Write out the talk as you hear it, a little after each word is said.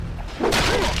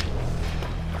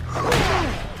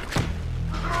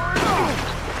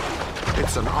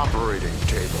That's an operating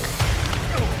table.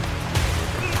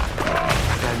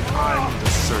 And I'm the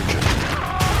surgeon.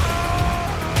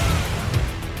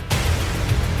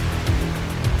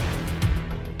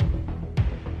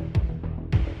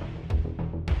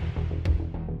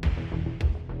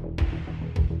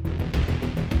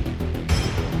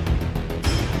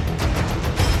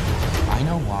 I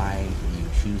know why you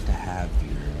choose to have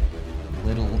your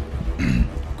little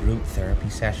group therapy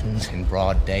sessions in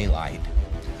broad daylight.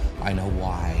 I know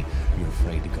why you're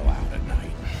afraid to go out at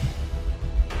night.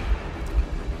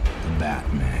 The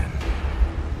Batman.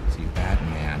 See,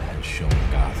 Batman has shown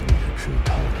Gotham their true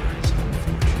colors,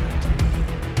 unfortunately.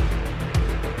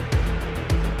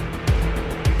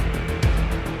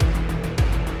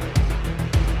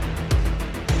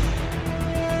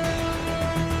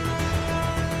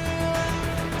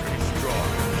 Pretty strong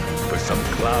for some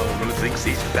clown who thinks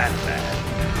he's Batman.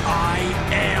 I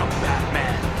am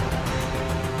Batman.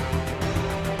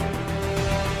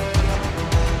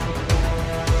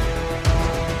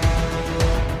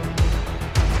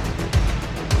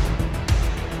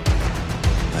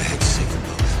 I had to save them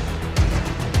both.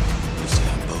 You say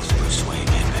I'm both Bruce Wayne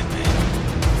and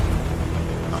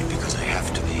Batman. Not because I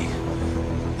have to be.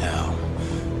 No.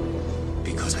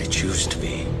 Because I choose to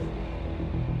be.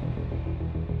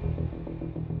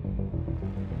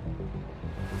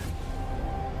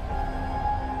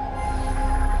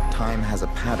 Time has a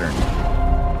pattern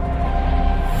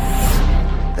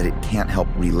that it can't help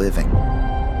reliving.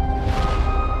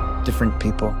 Different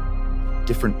people,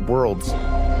 different worlds,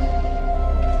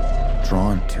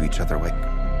 drawn to each other like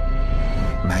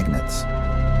magnets.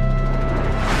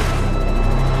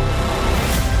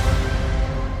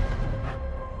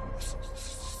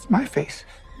 My face.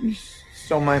 You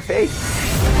saw my face.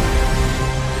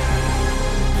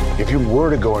 If you were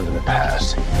to go into the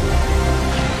past, you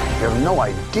have no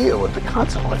idea what the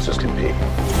consequences can be.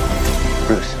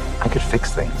 Bruce, I could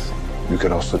fix things. You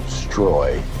could also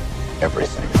destroy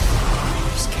everything.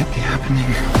 This can't be happening.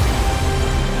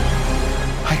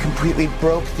 I completely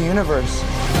broke the universe.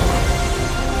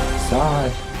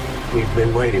 Zod. We've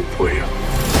been waiting for you.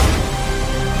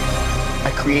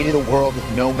 I created a world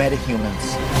with no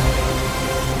metahumans.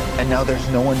 And now there's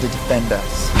no one to defend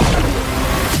us.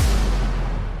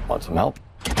 Want some help?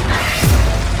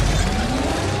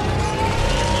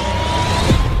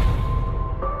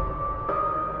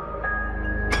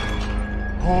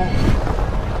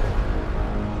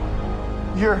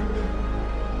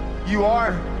 You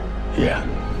are? Yeah.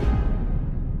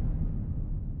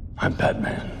 I'm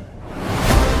Batman.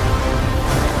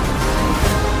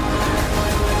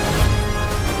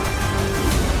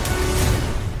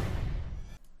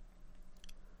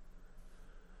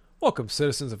 Welcome,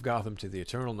 citizens of Gotham, to The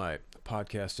Eternal Night, a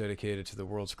podcast dedicated to the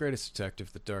world's greatest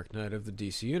detective, the Dark Knight of the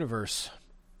DC Universe,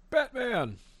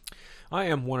 Batman. I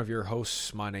am one of your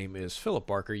hosts. My name is Philip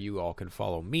Barker. You all can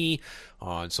follow me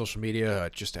on social media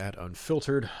just at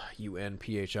Unfiltered,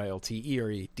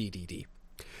 UNPHILTEREDDD.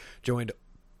 Joined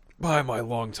by my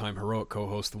longtime heroic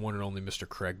co-host, the one and only Mr.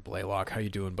 Craig Blaylock. How you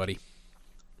doing, buddy?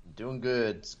 Doing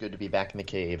good. It's good to be back in the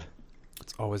cave.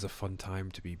 It's always a fun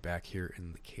time to be back here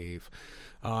in the cave.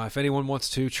 If anyone wants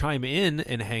to chime in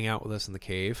and hang out with us in the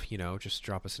cave, just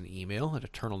drop us an email at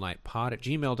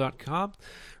eternalnightpod@gmail.com.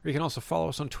 Or you can also follow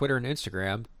us on Twitter and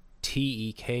Instagram,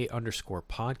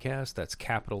 TEK_podcast. That's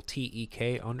capital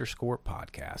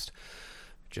TEK_podcast.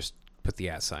 Just put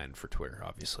the @ sign for Twitter,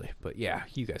 obviously. But yeah,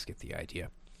 you guys get the idea.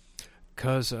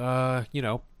 Because,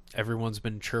 everyone's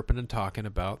been chirping and talking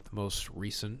about the most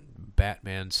recent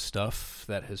Batman stuff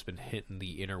that has been hitting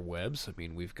the interwebs. I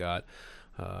mean, we've got,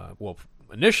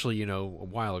 initially, a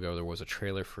while ago, there was a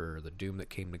trailer for The Doom That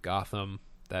Came to Gotham.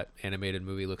 That animated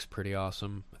movie looks pretty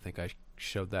awesome. I think I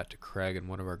showed that to Craig in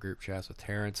one of our group chats with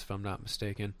Terrence, if I'm not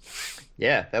mistaken.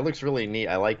 Yeah, that looks really neat.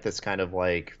 I like this kind of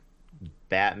like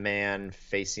Batman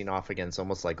facing off against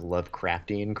almost like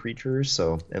Lovecraftian creatures,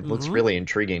 so it looks really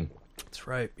intriguing. That's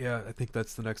right. Yeah, I think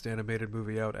that's the next animated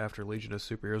movie out after Legion of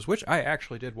Superheroes, which I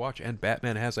actually did watch, and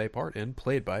Batman has a part in,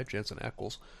 played by Jensen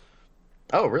Ackles.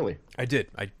 Oh, really? I did.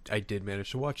 I did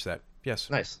manage to watch that. Yes.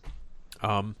 Nice.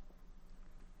 I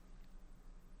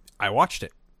watched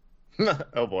it.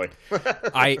 Oh boy.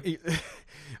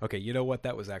 Okay, you know what?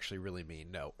 That was actually really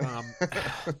mean. No.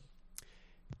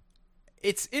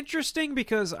 It's interesting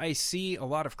because I see a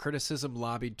lot of criticism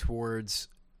lobbied towards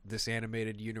this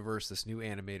animated universe, this new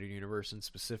animated universe in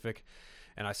specific,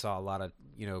 and I saw a lot of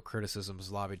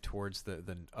criticisms lobbied towards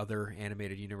the other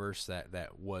animated universe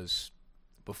that was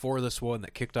before this one,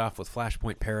 that kicked off with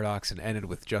Flashpoint Paradox and ended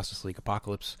with Justice League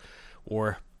Apocalypse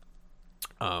War,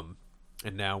 and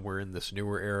now we're in this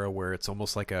newer era where it's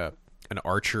almost like a an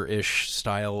Archer-ish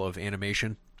style of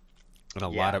animation. And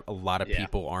a lot of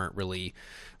people aren't really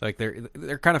like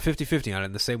they're kind of 50-50 on it,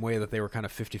 in the same way that they were kind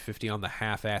of 50-50 on the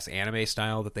half-ass anime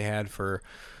style that they had for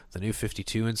the New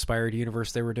 52 inspired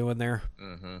universe they were doing there.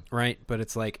 Mm-hmm. Right? But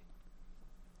it's like,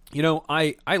 you know,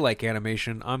 I like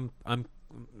animation.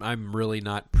 I'm really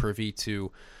not privy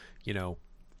to, you know,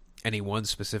 any one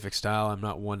specific style. I'm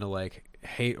not one to like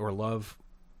hate or love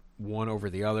one over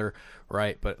the other,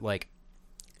 right? But like,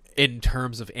 in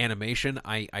terms of animation,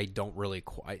 I don't really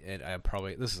and I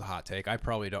probably, this is a hot take, I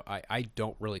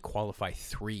don't really qualify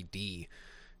 3D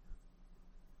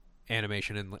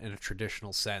animation in a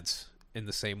traditional sense in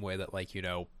the same way that, like, you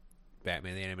know,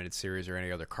 Batman the Animated Series or any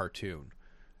other cartoon,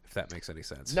 if that makes any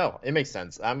sense. No, it makes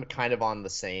sense. I'm kind of on the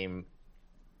same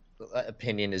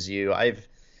opinion as you.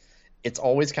 It's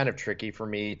always kind of tricky for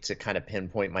me to kind of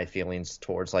pinpoint my feelings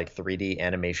towards like 3D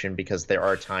animation, because there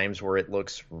are times where it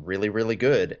looks really, really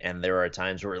good, and there are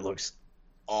times where it looks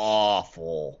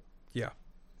awful. Yeah.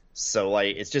 So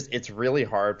like, it's really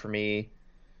hard for me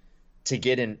to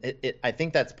get in. I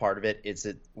think that's part of it. Is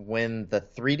it when the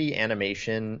 3D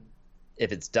animation,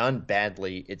 if it's done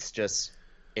badly, it's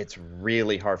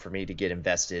really hard for me to get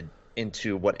invested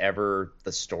into whatever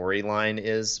the storyline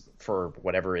is for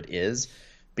whatever it is,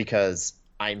 because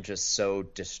I'm just so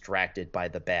distracted by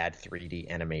the bad 3D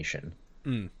animation.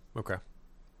 Okay.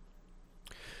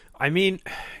 I mean,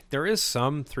 there is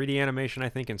some 3D animation, I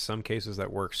think, in some cases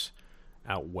that works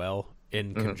out well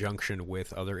in conjunction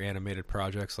with other animated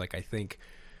projects. Like, I think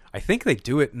they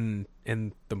do it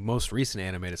in the most recent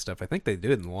animated stuff. I think they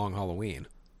do it in Long Halloween.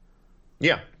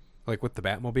 Yeah. Like with the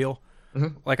Batmobile.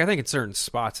 Mm-hmm. Like, I think in certain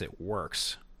spots it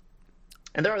works.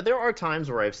 And there are times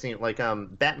where I've seen, like,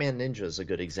 Batman Ninja is a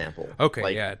good example. Okay,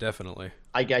 like, yeah, definitely.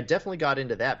 I definitely got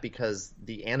into that because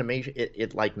the animation,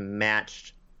 it like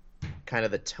matched kind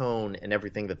of the tone and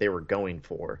everything that they were going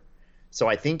for. So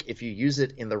I think if you use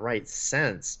it in the right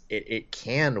sense, it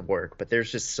can work, but there's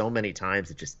just so many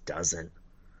times it just doesn't.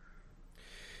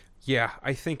 Yeah,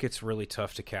 I think it's really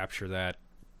tough to capture that,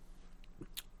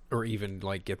 or even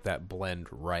like get that blend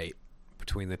right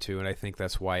between the two, and I think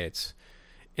that's why it's,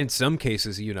 in some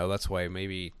cases, you know, that's why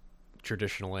maybe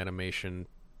traditional animation,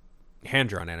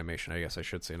 hand-drawn animation, I guess I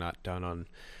should say, not done on,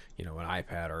 you know, an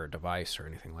iPad or a device or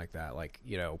anything like that. Like,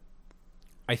 you know,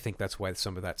 I think that's why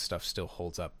some of that stuff still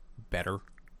holds up better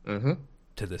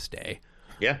to this day.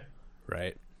 Yeah.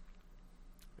 Right.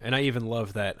 And I even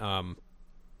love that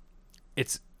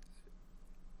it's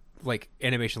like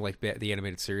animation, like the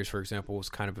animated series, for example, was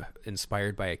kind of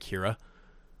inspired by Akira.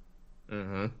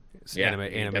 Yeah,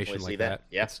 animation like that.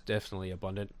 Yeah. It's definitely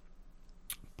abundant.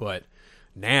 But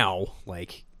now,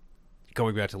 like,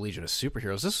 going back to Legion of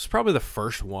Superheroes, this is probably the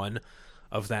first one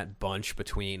of that bunch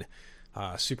between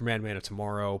Superman, Man of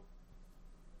Tomorrow,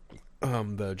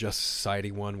 the Justice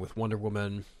Society one with Wonder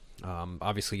Woman.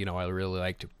 Obviously, you know, I really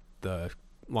liked the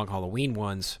Long Halloween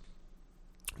ones.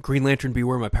 Green Lantern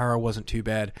Beware My Power wasn't too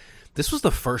bad. This was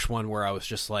the first one where I was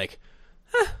just like,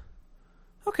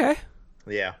 okay.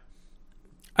 Yeah.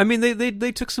 I mean,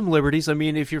 they took some liberties. I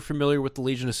mean, if you're familiar with the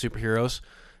Legion of Superheroes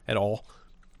at all,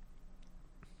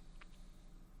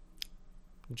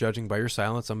 judging by your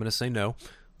silence, I'm going to say no.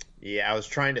 Yeah, I was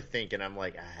trying to think, and I'm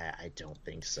like, I don't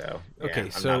think so. Okay, yeah,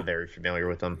 I'm so not very familiar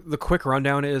with them. The quick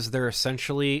rundown is they're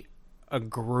essentially a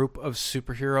group of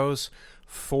superheroes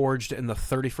forged in the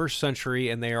 31st century,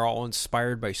 and they are all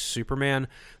inspired by Superman.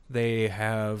 They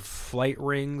have flight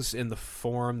rings in the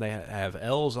form, they have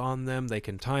L's on them, they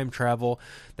can time travel.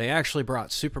 They actually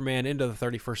brought Superman into the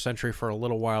 31st century for a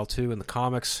little while too in the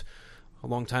comics a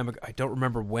long time ago. I don't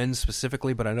remember when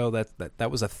specifically, but I know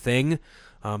that was a thing.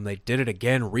 They did it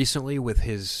again recently with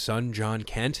his son John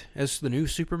Kent as the new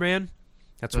Superman.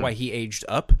 That's why he aged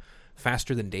up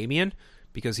faster than Damian,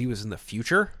 because he was in the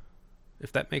future,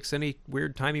 if that makes any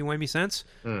weird timey-wimey sense.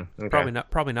 Okay.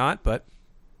 Probably not, but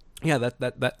yeah,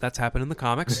 that's happened in the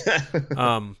comics.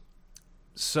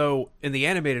 So in the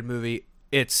animated movie,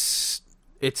 it's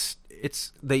a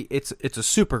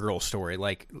Supergirl story.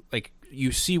 Like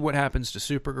you see what happens to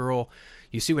Supergirl,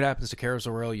 you see what happens to Kara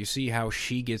Zor-El, you see how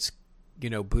she gets, you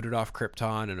know, booted off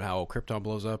Krypton, and how Krypton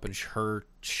blows up, and her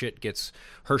ship gets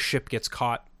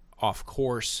caught off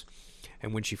course.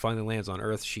 And when she finally lands on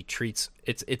Earth, she treats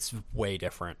it's way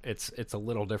different. It's a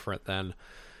little different than,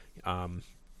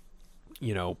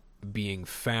 you know, being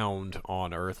found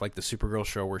on Earth, like the Supergirl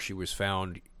show where she was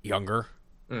found younger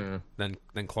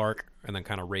than Clark, and then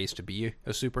kind of raised to be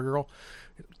a Supergirl.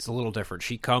 It's a little different.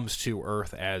 She comes to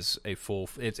Earth as a full.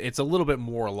 It's a little bit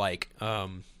more like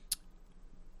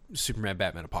Superman,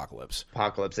 Batman, Apocalypse.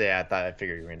 Apocalypse. Yeah, I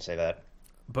figured you were going to say that.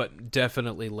 but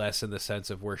definitely less in the sense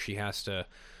of where she has to.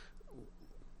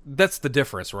 That's the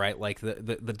difference, right? Like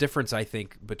the difference I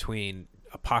think between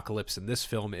Apocalypse and this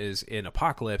film is in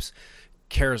Apocalypse,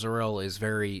 Kara Zor-El is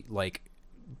very like.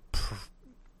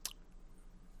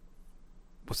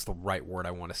 What's the right word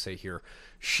I want to say here?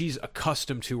 She's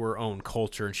accustomed to her own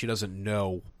culture and she doesn't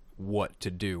know what to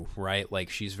do, right? Like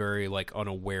she's very like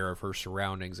unaware of her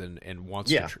surroundings and wants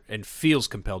to and feels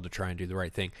compelled to try and do the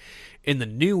right thing. In the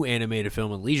new animated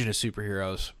film, in Legion of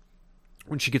Superheroes,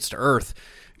 when she gets to Earth,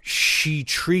 she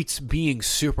treats being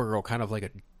Supergirl kind of like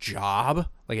a job,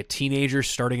 like a teenager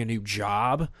starting a new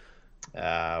job.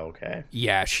 Okay.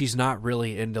 Yeah, she's not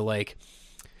really into like,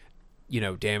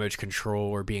 damage control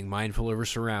or being mindful of her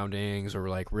surroundings or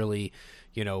like really,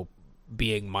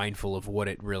 being mindful of what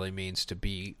it really means to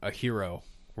be a hero,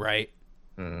 right?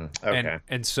 Okay.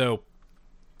 And so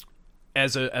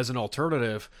as an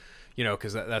alternative,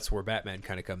 because that's where Batman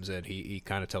kind of comes in. He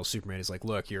kind of tells Superman, he's like,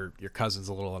 look, your cousin's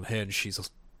a little unhinged.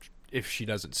 If she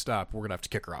doesn't stop, we're gonna have to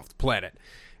kick her off the planet.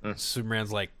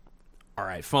 Superman's like, all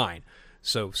right, fine.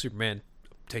 So Superman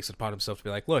takes it upon himself to be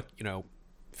like, look,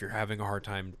 if you're having a hard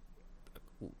time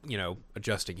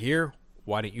adjusting here,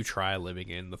 why don't you try living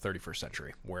in the 31st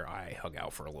century where I hung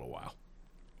out for a little while?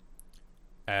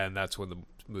 And that's when the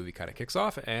movie kind of kicks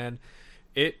off, and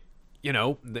it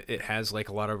has like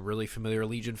a lot of really familiar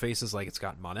Legion faces. Like it's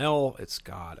got Mon-El, it's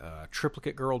got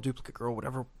Triplicate Girl, Duplicate Girl,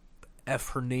 whatever F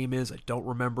her name is, I don't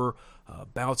remember.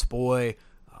 Bounce Boy.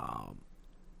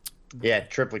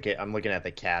 Triplicate. I'm looking at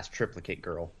the cast. Triplicate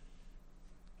Girl,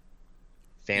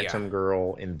 Phantom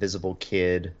Girl, Invisible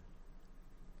Kid,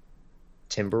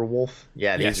 Timberwolf.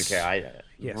 Yeah, these are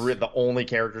the only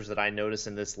characters that I notice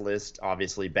in this list.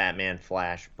 Obviously, Batman,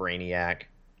 Flash, Brainiac.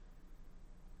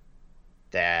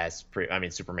 That's pretty. I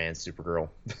mean, Superman, Supergirl.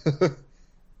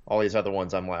 All these other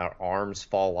ones, I'm like, Arms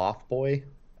Fall Off Boy.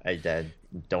 I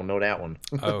don't know that one.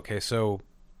 Okay, so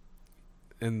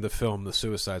in the film, The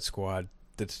Suicide Squad,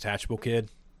 the detachable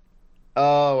kid.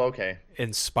 Oh, okay.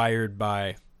 Inspired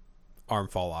by Arm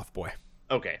Fall Off Boy.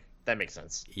 Okay, that makes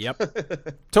sense. Yep.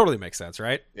 Totally makes sense,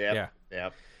 right? Yep. Yeah.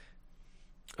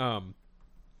 And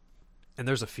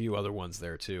there's a few other ones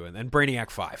there too, and then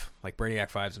Brainiac 5. Like Brainiac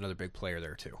 5 is another big player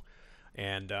there too.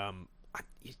 And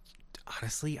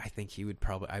honestly, I think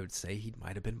I would say he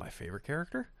might have been my favorite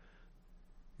character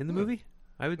in the movie.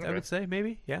 I would say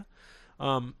maybe, yeah.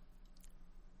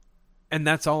 And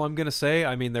that's all I'm gonna say.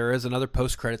 I mean, there is another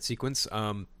post-credit sequence.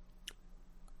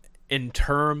 In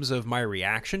terms of my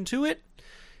reaction to it,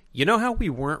 you know how we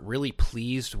weren't really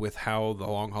pleased with how The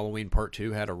Long Halloween Part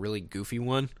 2 had a really goofy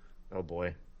one? Oh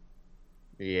boy.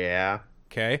 Yeah.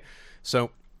 Okay.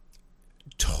 So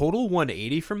total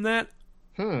 180 from that.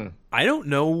 I don't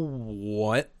know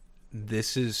what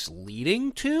this is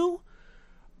leading to,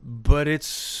 but it's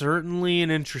certainly an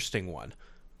interesting one.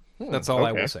 That's all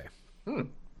I will say.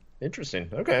 Interesting.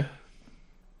 Okay.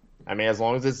 I mean, as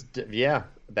long as it's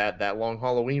that Long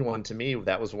Halloween one, to me,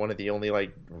 that was one of the only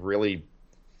like really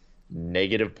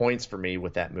negative points for me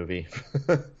with that movie.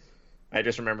 I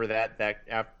just remember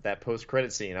that post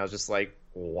credit scene. I was just like,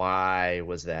 why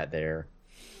was that there?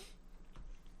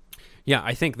 Yeah,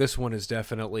 I think this one is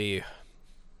definitely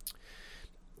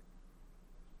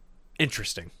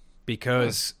interesting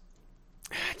because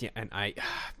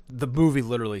the movie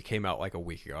literally came out like a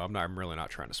week ago. I'm really not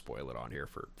trying to spoil it on here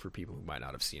for people who might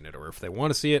not have seen it or if they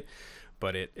want to see it,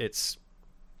 but it's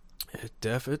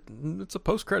a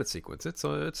post-credit sequence. It's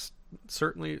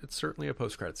certainly a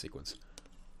post-credit sequence.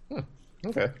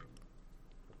 Okay.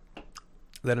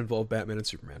 That involved Batman and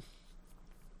Superman.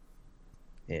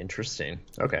 Interesting.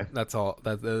 Okay. That's all.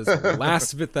 That is the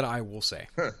last bit that I will say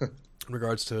in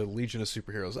regards to Legion of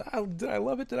Superheroes. Did I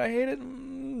love it? Did I hate it?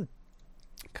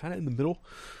 Kind of in the middle.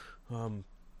 Well,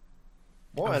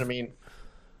 and I mean,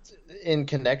 in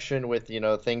connection with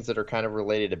things that are kind of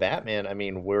related to Batman, I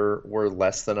mean, we're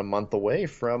less than a month away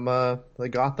from the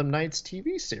Gotham Knights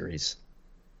TV series.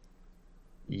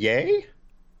 Yay!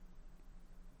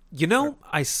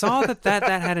 I saw that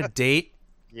had a date.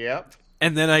 Yep.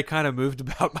 And then I kind of moved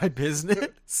about my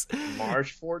business.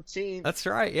 March 14th. That's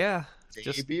right, yeah.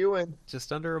 Debuting.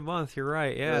 Just under a month, you're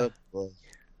right, yeah. Oh, boy.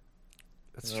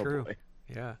 That's true. Boy.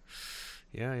 Yeah.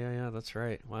 Yeah, that's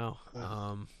right. Wow.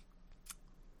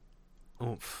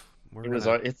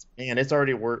 It's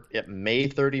already May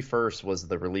 31st was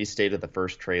the release date of the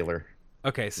first trailer.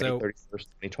 Okay, so May 31st,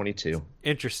 2022.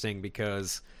 Interesting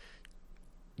because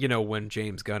when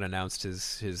James Gunn announced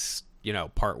his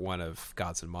part 1 of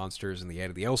Gods and Monsters and the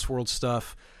End of the Elseworld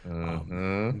stuff.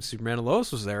 Superman and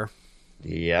Lois was there.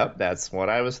 Yep, that's what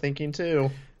I was thinking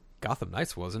too. Gotham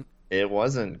Knights wasn't. It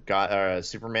wasn't.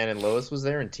 Superman and Lois was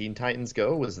there, and Teen Titans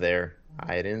Go was there.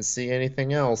 I didn't see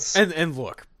anything else. And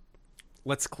look,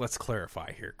 let's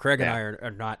clarify here. Craig and I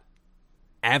are not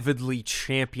avidly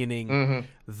championing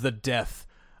the death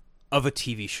of a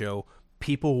TV show.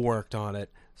 People worked on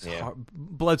it.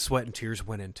 Blood, sweat, and tears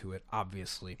went into it,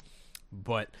 obviously.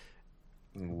 But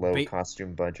low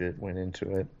costume budget went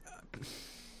into it.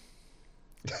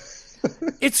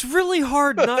 It's really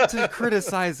hard not to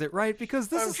criticize it, right? Because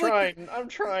this I'm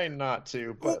trying not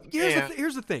to. But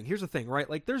here's the thing, right?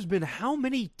 Like, there's been how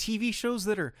many TV shows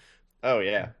that are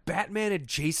Batman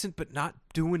adjacent, but not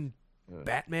doing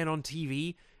Batman on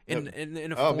TV in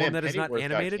a form that is not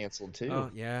animated. Got canceled too. Oh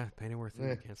yeah, Pennyworth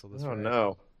got canceled this. Oh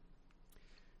no!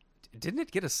 Didn't it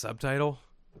get a subtitle?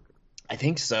 I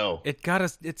think so.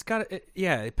 Pennyworth,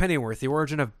 the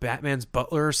origin of Batman's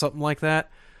butler or something like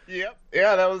that. Yep.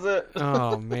 Yeah, that was it.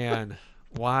 Oh man,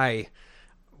 why?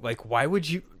 Like, why would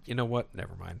you? You know what?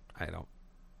 Never mind. I don't.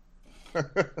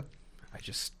 I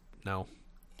just no.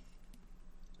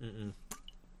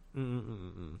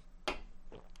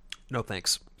 No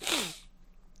thanks.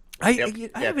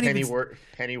 Pennyworth,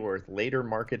 later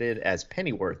marketed as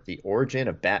Pennyworth, the origin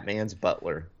of Batman's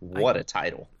butler. What a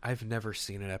title! I've never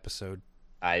seen an episode.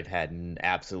 I've had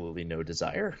absolutely no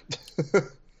desire.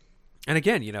 And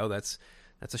again, that's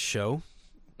a show.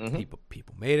 People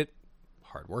made it.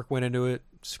 Hard work went into it.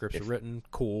 Scripts are written.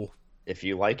 Cool. If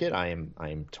you like it, I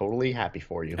am totally happy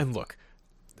for you. And look,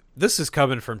 this is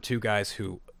coming from two guys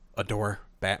who adore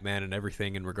Batman and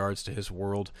everything in regards to his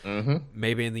world.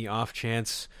 Maybe in the off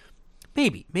chance,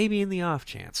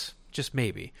 just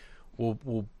maybe,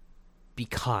 we'll be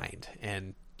kind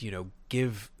and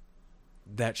give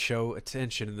that show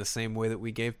attention in the same way that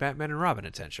we gave Batman and Robin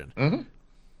attention.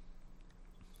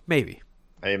 Maybe.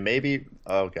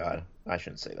 Oh god, I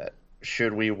shouldn't say that.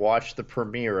 Should we watch the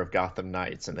premiere of Gotham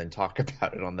Knights and then talk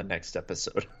about it on the next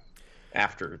episode?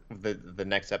 After the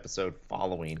next episode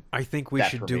following, I think we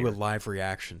should do a live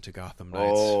reaction to Gotham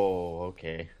Knights. Oh,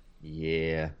 okay,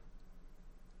 yeah.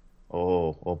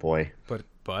 Oh boy. But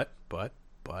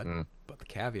the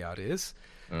caveat is,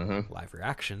 live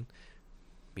reaction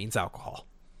means alcohol.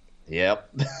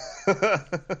 Yep.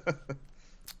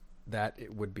 That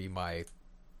it would be my.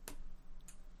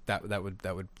 That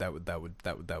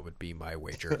would be my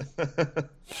wager.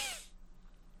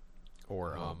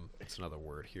 Or it's another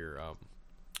word here.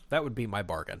 That would be my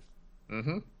bargain.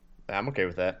 I'm okay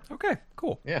with that. Okay,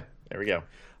 cool. Yeah, there we go.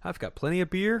 I've got plenty of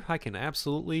beer. I can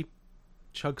absolutely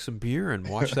chug some beer and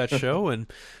watch that show.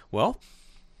 And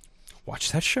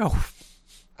watch that show.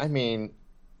 I mean,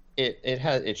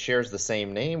 it shares the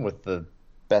same name with the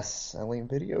best-selling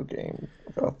video game,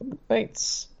 Gotham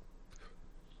Knights.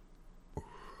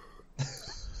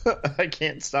 I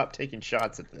can't stop taking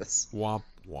shots at this. Womp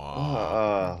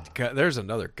womp. There's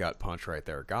another gut punch right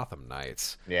there. Gotham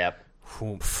Knights. Yep.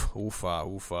 Oomph, oofa,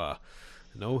 oofa.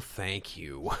 No, thank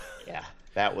you. Yeah,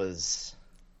 that was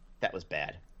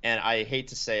bad. And I hate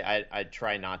to say, I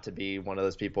try not to be one of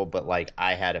those people, but like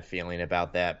I had a feeling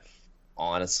about that,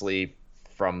 honestly,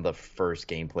 from the first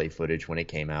gameplay footage when it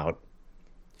came out.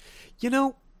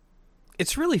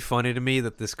 It's really funny to me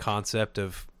that this concept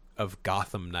of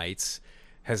Gotham Knights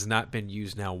has not been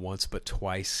used now once but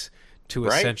twice to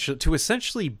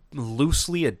essentially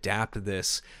loosely adapt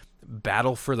this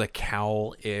Battle for the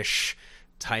Cowl-ish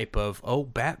type of,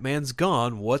 Batman's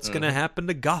gone, what's going to happen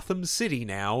to Gotham City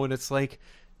now? And it's like,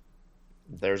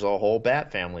 there's a whole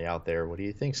Bat family out there. What do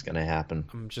you think's going to happen?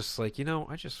 I'm just like,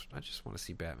 I just want to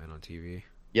see Batman on TV.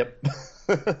 Yep.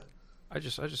 I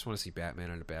just want to see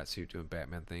Batman in a bat suit doing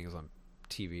Batman things on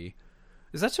TV.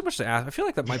 Is that too much to ask? I feel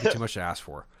like that might be too much to ask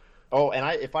for. Oh,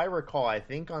 and if I recall, I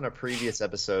think on a previous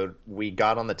episode, we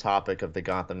got on the topic of the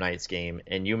Gotham Knights game,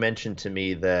 and you mentioned to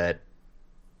me that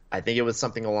I think it was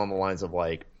something along the lines of,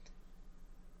 like,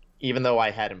 even though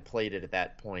I hadn't played it at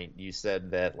that point, you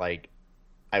said that, like,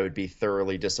 I would be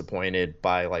thoroughly disappointed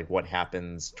by, like, what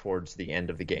happens towards the end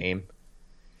of the game.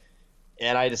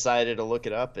 And I decided to look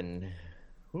it up, and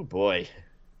oh boy,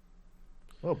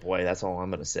 that's all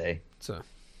I'm going to say. So,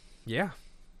 yeah.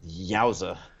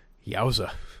 Yowza.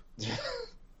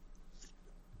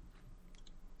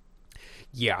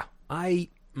 Yeah,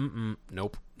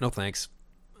 nope, no thanks.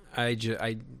 I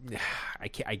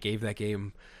gave that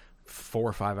game 4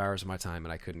 or 5 hours of my time,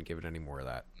 and I couldn't give it any more of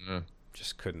that.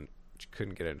 Just couldn't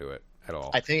get into it at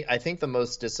all. I think the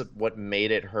most what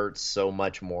made it hurt so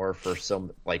much more for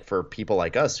for people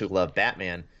like us who love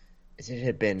Batman is it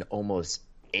had been almost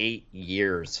 8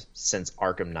 years since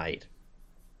Arkham Knight,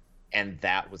 and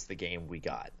that was the game we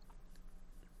got.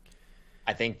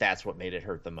 I think that's what made it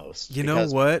hurt the most. You know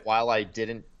what? While I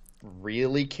didn't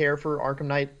really care for Arkham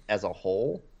Knight as a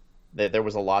whole. There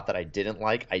was a lot that I didn't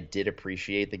like. I did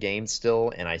appreciate the game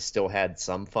still, and I still had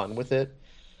some fun with it.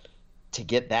 To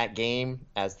get that game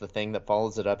as the thing that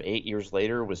follows it up 8 years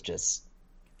later was just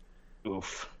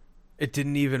oof. It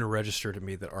didn't even register to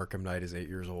me that Arkham Knight is 8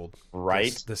 years old.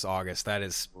 Right. This August. That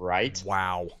is right.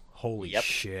 Wow. Holy Yep.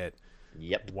 shit.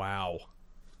 Yep. Wow.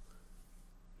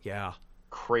 Yeah.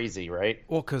 Crazy, right?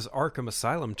 Well, because Arkham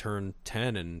Asylum turned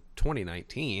 10 in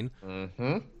 2019.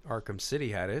 Mm-hmm. Arkham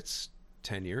City had its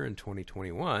 10 year in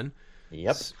 2021.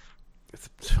 Yep.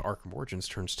 Arkham Origins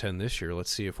turns 10 this year.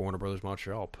 Let's see if Warner Brothers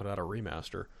Montreal put out a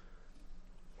remaster.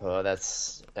 Oh,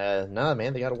 that's no,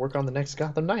 man. They got to work on the next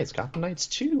Gotham Knights. Gotham Knights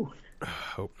 2.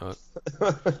 Hope not.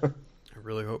 I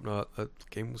really hope not. That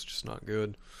game was just not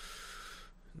good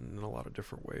in a lot of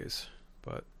different ways.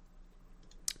 But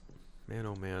man,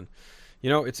 oh man,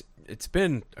 it's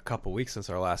been a couple weeks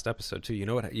since our last episode too. You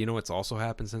know what's also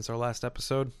happened since our last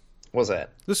episode? What's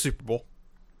that? The Super Bowl.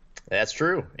 That's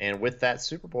true. And with that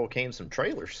Super Bowl came some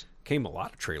trailers. Came a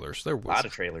lot of trailers. There was a lot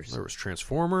of trailers. There was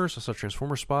Transformers. I saw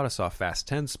Transformers spot. I saw Fast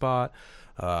 10 spot.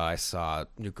 I saw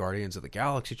new Guardians of the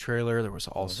Galaxy trailer. There was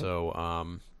also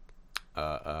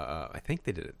I think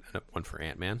they did one for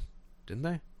Ant-Man, didn't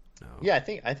they? No. Yeah,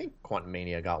 I think Quantum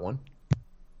Mania got one.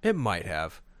 It might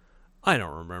have. I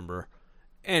don't remember.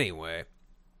 Anyway,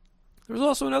 there was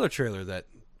also another trailer that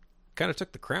kind of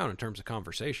took the crown in terms of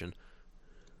conversation.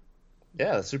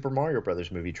 Yeah, the Super Mario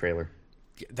Brothers movie trailer.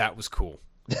 Yeah, that was cool.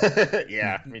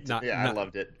 Yeah, me too. I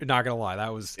loved it. Not gonna lie,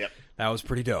 that was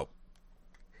pretty dope.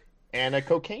 And a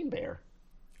Cocaine Bear.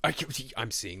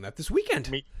 I'm seeing that this weekend.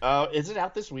 Is it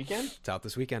out this weekend? It's out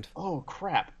this weekend. Oh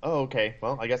crap! Oh, okay.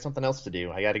 Well, I got something else to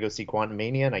do. I got to go see Quantum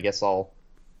Mania, and I guess I'll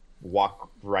walk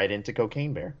right into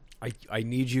Cocaine Bear. I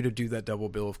need you to do that double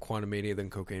bill of Quantum Mania then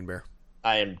Cocaine Bear.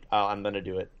 I'm gonna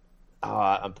do it.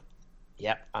 I'm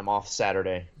off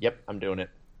Saturday. Yep, I'm doing it.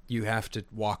 You have to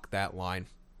walk that line.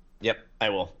 Yep, I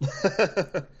will.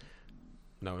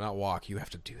 No, not walk. You have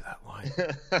to do that line.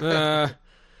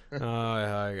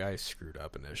 I screwed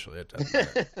up initially.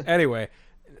 Anyway,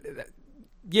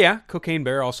 yeah, Cocaine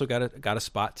Bear also got a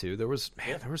spot too. There was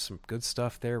some good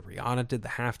stuff there. Rihanna did the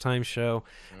halftime show,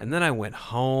 and then I went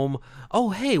home. Oh,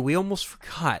 hey, we almost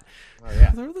forgot. Oh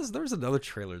yeah, there was another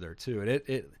trailer there too, and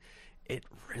it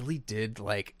really did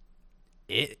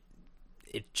it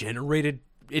generated.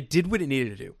 It did what it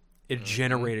needed to do. It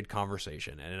generated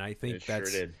conversation, and I think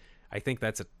I think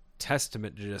that's a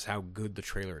testament to just how good the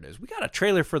trailer it is. We got a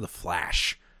trailer for The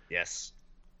Flash. Yes.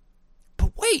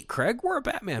 But wait, Craig, we're a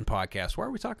Batman podcast. Why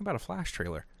are we talking about a Flash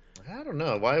trailer? I don't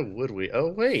know. Why would we? Oh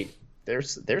wait,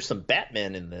 there's some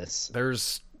Batman in this.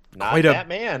 There's not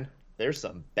Batman. There's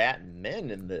some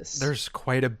Batmen in this. There's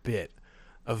quite a bit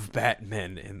of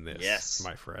Batmen in this. Yes,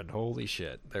 my friend. Holy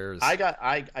shit. I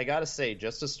gotta say,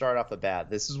 just to start off the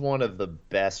bat, this is one of the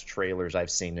best trailers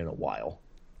I've seen in a while.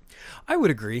 I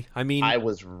would agree. I mean, I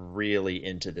was really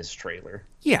into this trailer.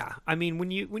 Yeah, I mean,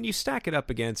 when you stack it up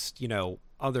against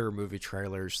other movie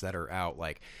trailers that are out,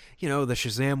 the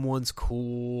Shazam one's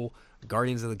cool.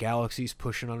 Guardians of the Galaxy's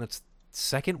pushing on its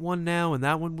second one now, and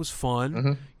that one was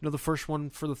fun. The first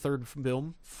one for the third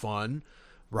film, fun,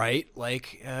 right?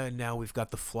 Now we've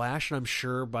got the Flash, and I'm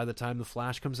sure by the time the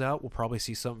Flash comes out, we'll probably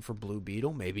see something for Blue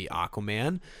Beetle, maybe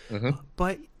Aquaman.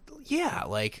 But yeah,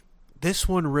 this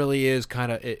one really is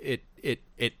kind of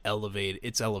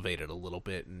it's elevated a little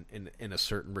bit in a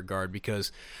certain regard,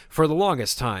 because for the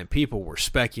longest time people were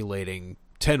speculating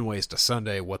 10 Ways to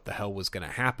Sunday what the hell was going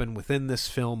to happen within this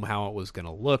film, how it was going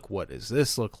to look, what does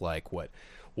this look like, what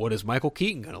is Michael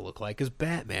Keaton going to look like as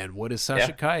Batman, what is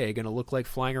Sasha Calle going to look like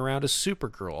flying around as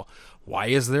Supergirl, why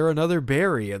is there another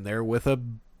Barry in there with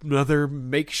another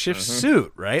makeshift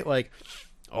suit, right?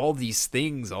 All these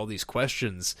things, all these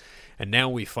questions, and now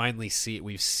we finally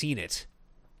we've seen it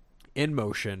in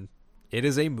motion. It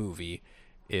is a movie.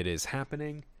 It is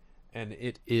happening, and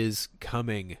it is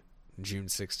coming June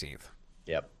 16th.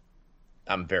 Yep.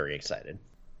 I'm very excited.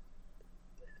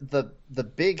 The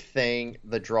big thing,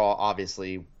 the draw,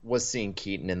 obviously, was seeing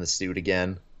Keaton in the suit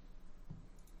again.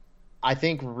 I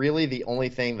think really the only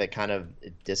thing that kind of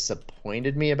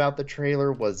disappointed me about the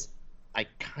trailer was I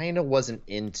kind of wasn't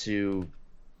into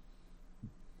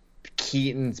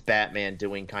Keaton's Batman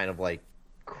doing kind of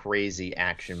crazy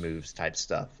action moves type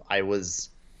stuff. I was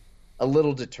a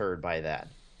little deterred by that.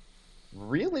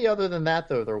 Really, other than that,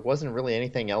 though, there wasn't really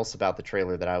anything else about the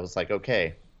trailer that I was like,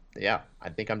 okay, yeah, I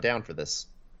think I'm down for this.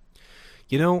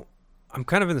 I'm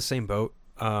kind of in the same boat.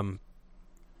 I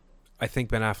think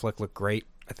Ben Affleck looked great.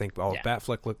 I think all of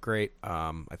Batfleck looked great.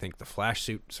 I think the Flash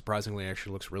suit, surprisingly,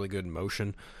 actually looks really good in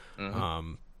motion.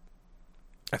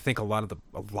 I think a lot of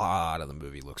the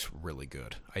movie looks really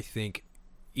good. I think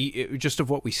just of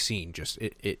what we've seen, just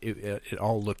it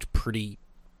all looked pretty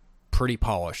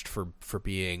polished for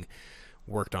being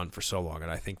worked on for so long, and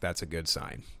I think that's a good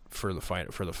sign for the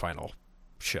final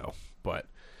show. But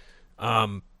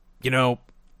you know,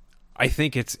 I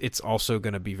think it's also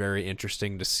going to be very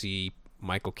interesting to see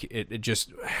Michael.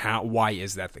 Why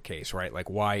is that the case, right? Like,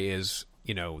 why is,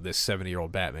 you know, this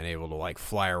 70-year-old Batman able to like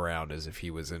fly around as if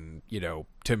he was in, you know,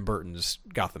 Tim Burton's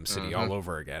Gotham City all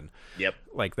over again? Yep.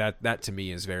 Like that to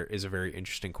me is a very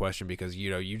interesting question, because, you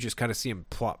know, you just kind of see him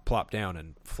plop down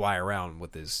and fly around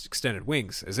with his extended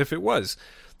wings as if it was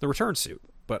the return suit.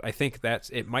 But I think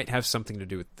it might have something to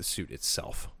do with the suit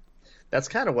itself. That's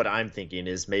kind of what I'm thinking,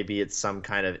 is maybe it's some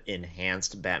kind of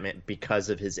enhanced Batman because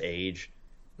of his age.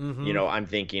 Mm-hmm. You know, I'm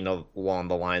thinking along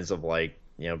the lines of, like,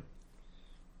 you know,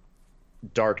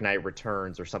 Dark Knight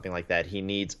Returns or something like that. He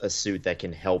needs a suit that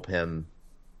can help him,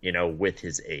 you know, with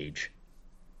his age.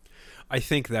 I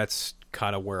think that's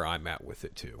kind of where I'm at with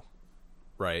it too.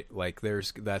 Right? Like,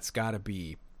 that's got to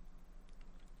be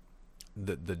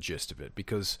the gist of it,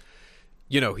 because,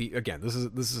 you know, this is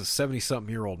a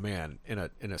 70-something-year-old man in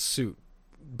a suit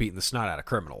beating the snot out of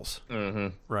criminals. Mm-hmm.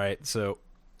 Right? So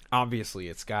obviously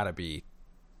it's got to be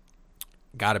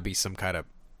some kind of,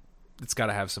 it's got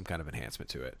to have some kind of enhancement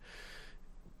to it.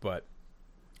 But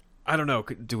I don't know.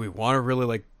 Do we want to really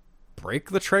like break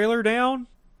the trailer down?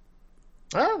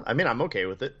 I mean, I'm okay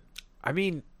with it. I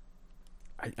mean,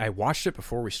 I watched it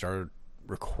before we started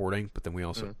recording, but then we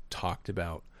also talked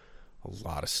about a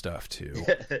lot of stuff too.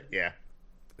 Yeah.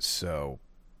 So,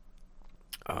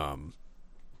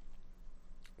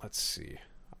 let's see.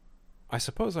 I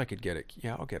suppose I could get it.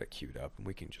 Yeah, I'll get it queued up, and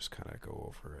we can just kind of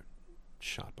go over it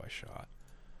shot by shot.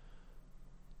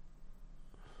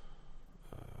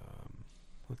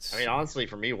 I mean, honestly,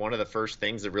 for me, one of the first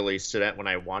things that really stood out when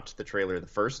I watched the trailer the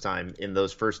first time, in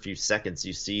those first few seconds,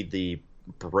 you see the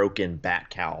broken bat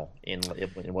cowl in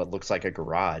what looks like a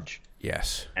garage.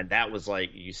 Yes. And that was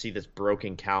like, you see this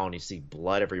broken cowl and you see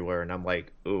blood everywhere, and I'm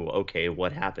like, ooh, okay,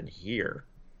 what happened here?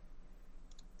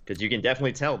 Because you can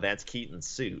definitely tell that's Keaton's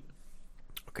suit.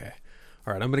 Okay.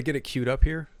 All right, I'm going to get it queued up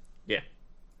here. Yeah.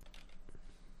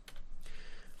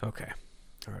 Okay.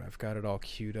 All right, I've got it all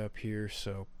queued up here,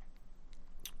 so...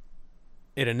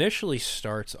 It initially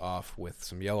starts off with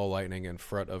some yellow lightning in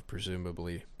front of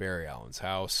presumably Barry Allen's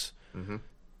house. Mm-hmm.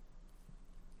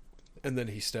 And then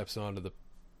he steps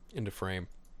into frame.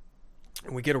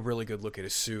 And we get a really good look at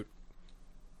his suit.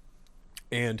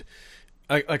 And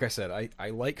like I said, I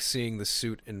like seeing the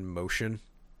suit in motion.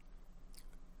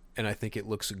 And I think it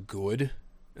looks good.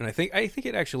 And I think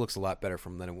it actually looks a lot better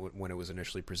than when it was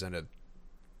initially presented,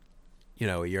 you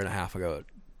know, a year and a half ago at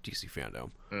DC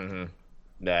Fandom. Mm-hmm.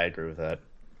 Yeah, I agree with that.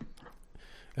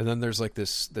 And then there's like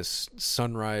this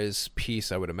sunrise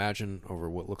piece, I would imagine,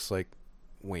 over what looks like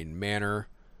Wayne Manor.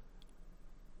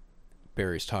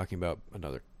 Barry's talking about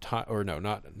another time, or no,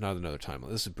 not another timeline.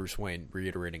 This is Bruce Wayne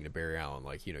reiterating to Barry Allen,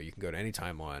 like, you know, you can go to any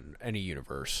timeline, any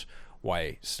universe.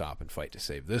 Why stop and fight to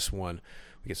save this one?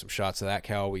 We get some shots of that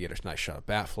cowl. We get a nice shot of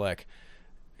Batfleck.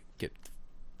 Get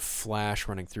Flash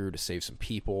running through to save some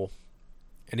people.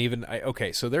 And even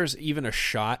so there's even a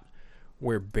shot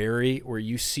where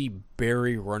you see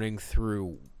Barry running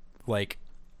through like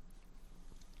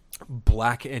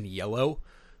black and yellow,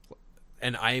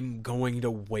 and I'm going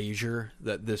to wager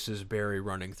that this is Barry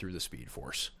running through the Speed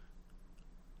Force.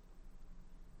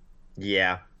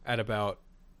 Yeah. At about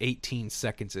 18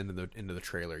 seconds into the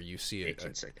trailer, you see it.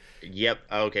 18 seconds. Yep.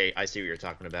 Okay, I see what you're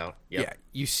talking about. Yep. Yeah,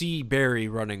 you see Barry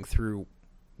running through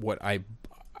what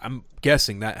I'm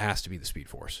guessing that has to be the Speed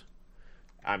Force.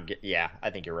 Yeah,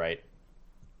 I think you're right.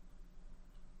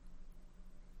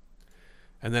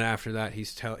 And then after that,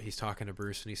 he's talking to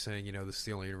Bruce, and he's saying, you know, this is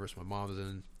the only universe my mom's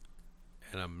in,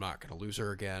 and I'm not going to lose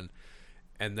her again.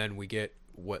 And then we get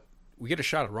a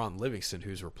shot of Ron Livingston,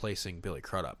 who's replacing Billy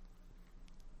Crudup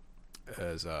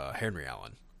as Henry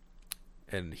Allen,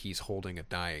 and he's holding a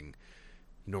dying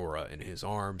Nora in his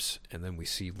arms. And then we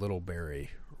see little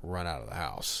Barry run out of the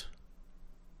house.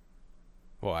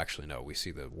 Well, actually, no, we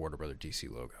see the Warner Brother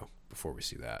DC logo before we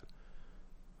see that.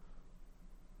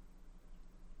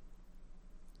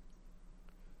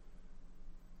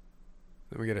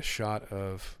 Then we get a shot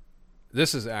of...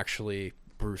 This is actually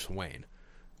Bruce Wayne.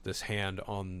 This hand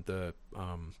on the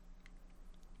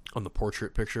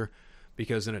portrait picture.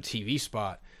 Because in a TV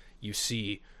spot, you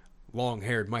see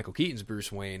long-haired Michael Keaton's Bruce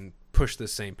Wayne push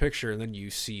this same picture, and then you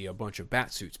see a bunch of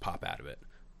bat suits pop out of it.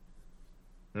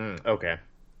 Okay.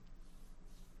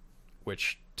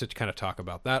 Which, to kind of talk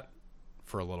about that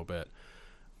for a little bit,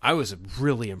 I was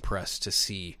really impressed to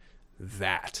see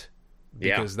that,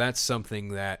 Yeah. because that's something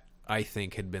that I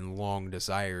think had been long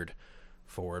desired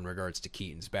for in regards to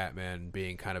Keaton's Batman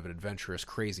being kind of an adventurous,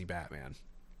 crazy Batman.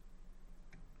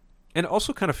 And it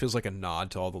also kind of feels like a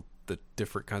nod to all the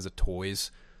different kinds of toys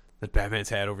that Batman's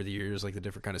had over the years, like the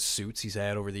different kind of suits he's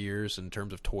had over the years in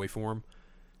terms of toy form.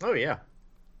 Oh yeah,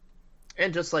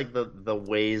 and just like the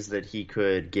ways that he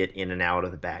could get in and out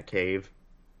of the Batcave.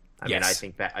 I mean, I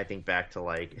think back to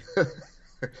like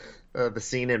the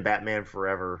scene in Batman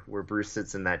Forever where Bruce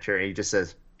sits in that chair and he just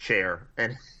says chair,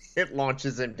 and it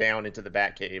launches him down into the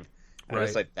Batcave. And Right.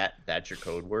 it's like that's your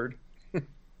code word.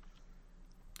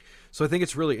 So I think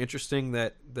it's really interesting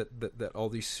that all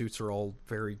these suits are all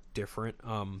very different.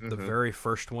 The very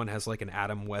first one has like an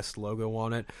Adam West logo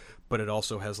on it, but it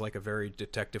also has like a very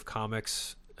Detective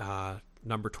Comics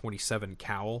number 27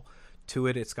 cowl to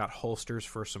it. It's got holsters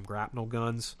for some grapnel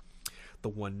guns. The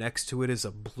one next to it is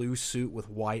a blue suit with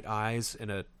white eyes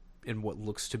and what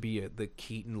looks to be the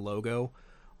Keaton logo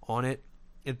on it.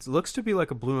 It looks to be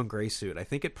like a blue and gray suit. I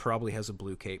think it probably has a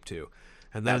blue cape too.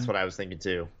 And then, That's what I was thinking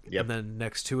too. Yep. And then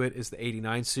next to it is the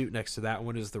 89 suit. Next to that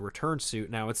one is the return suit.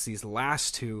 Now it's these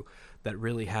last two that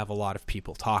really have a lot of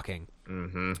people talking.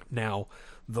 Mm-hmm. Now,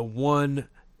 the one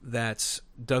that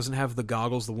doesn't have the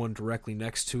goggles, the one directly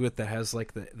next to it that has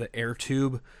like the air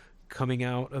tube coming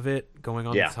out of it, going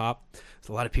on the top.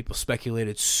 A lot of people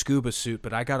speculated scuba suit,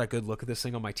 but I got a good look at this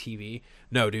thing on my TV.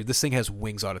 No, dude, this thing has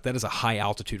wings on it. That is a high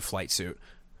altitude flight suit.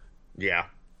 Yeah.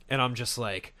 And I'm just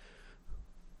like,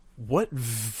 what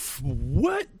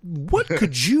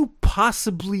could you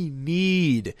possibly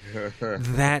need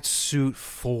that suit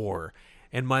for?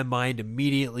 And my mind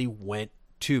immediately went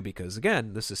to, because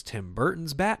again, this is Tim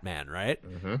Burton's Batman, right?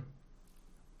 Mm-hmm.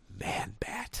 Man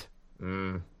Bat.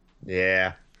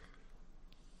 Yeah.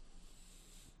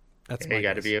 That's you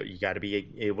got to be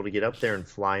able to get up there and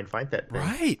fly and fight that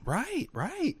thing.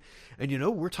 Right.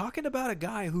 And we're talking about a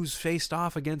guy who's faced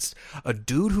off against a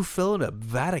dude who fell in a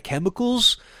vat of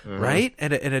chemicals, right?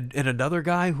 And another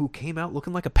guy who came out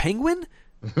looking like a penguin.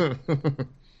 I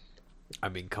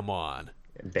mean, come on.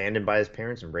 Abandoned by his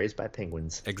parents and raised by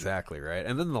penguins. Exactly, right.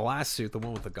 And then the last suit, the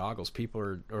one with the goggles,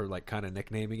 people are like kind of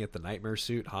nicknaming it the Nightmare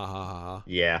suit. Ha ha ha ha.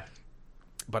 Yeah.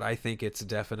 But I think it's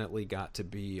definitely got to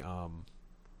be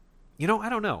I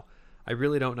don't know. I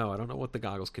really don't know. I don't know what the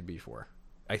goggles could be for.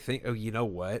 I think, you know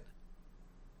what?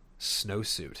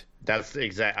 Snowsuit. That's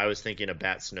exact. I was thinking a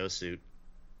bat snowsuit.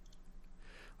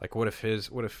 Like, what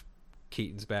if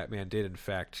Keaton's Batman did, in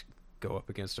fact, go up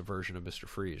against a version of Mr.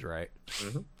 Freeze, right?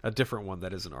 Mm-hmm. A different one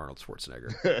that isn't Arnold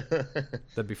Schwarzenegger.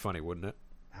 That'd be funny, wouldn't it?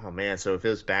 Oh, man. So if it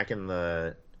was back in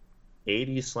the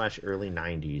 80s/early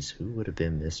 90s, who would have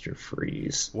been Mr.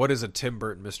 Freeze? What does a Tim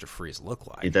Burton Mr. Freeze look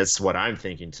like? That's what I'm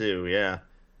thinking too. Yeah.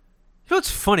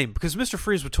 It's funny because Mr.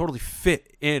 Freeze would totally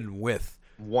fit in with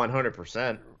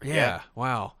 100%. Yeah.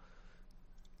 Wow.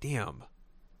 Damn.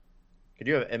 Could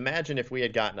you imagine if we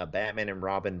had gotten a Batman and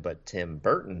Robin, but Tim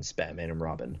Burton's Batman and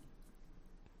Robin?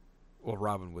 Well,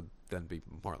 Robin would then be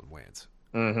Marlon Wayans.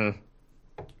 Mm-hmm.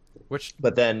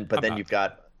 But then you've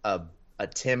got a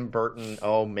Tim Burton.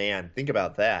 Oh man, think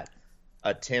about that.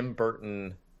 A Tim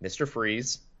Burton Mr.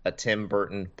 Freeze, a Tim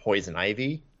Burton Poison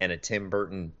Ivy, and a Tim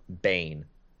Burton Bane.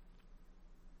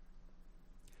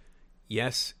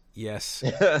 Yes.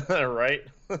 Right?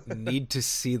 Need to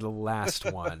see the last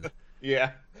one.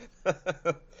 Yeah.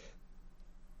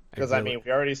 Because I mean,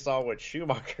 we already saw what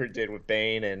Schumacher did with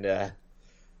Bane, and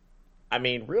I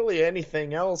mean, really,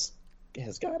 anything else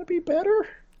has got to be better.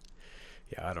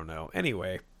 Yeah, I don't know.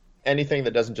 Anyway, anything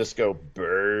that doesn't just go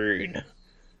burn,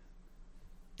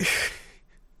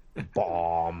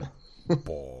 bomb.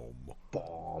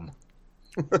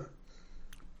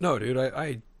 No, dude,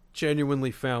 I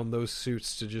genuinely found those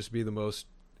suits to just be the most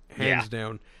hands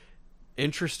down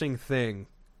interesting thing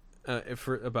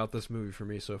about this movie for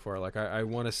me so far. Like, I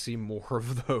want to see more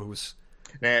of those.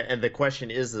 And the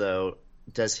question is, though,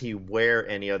 does he wear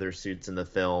any other suits in the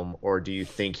film, or do you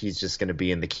think he's just going to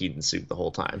be in the Keaton suit the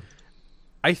whole time?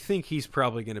 I think he's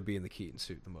probably going to be in the Keaton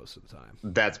suit the most of the time.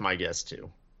 That's my guess,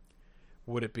 too.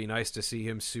 Would it be nice to see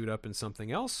him suit up in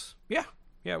something else? Yeah,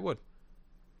 it would.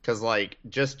 Because, like,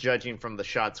 just judging from the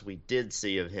shots we did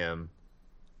see of him,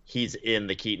 he's in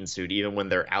the Keaton suit, even when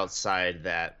they're outside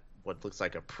that, what looks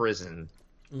like a prison.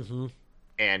 Mm-hmm.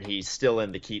 And he's still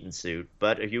in the Keaton suit.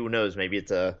 But who knows, maybe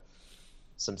it's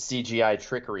some CGI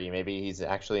trickery. Maybe he's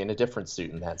actually in a different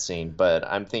suit in that scene. But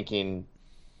I'm thinking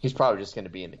he's probably just going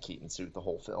to be in the Keaton suit the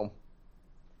whole film.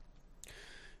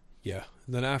 Yeah.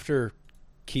 And then after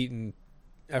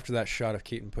that shot of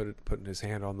Keaton putting his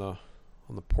hand on the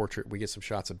portrait, we get some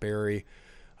shots of Barry.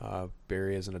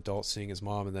 Barry as an adult seeing his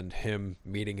mom, and then him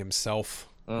meeting himself,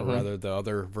 or rather the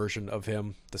other version of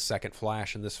him, the second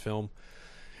Flash in this film.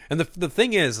 And the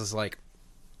thing is like,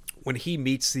 when he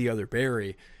meets the other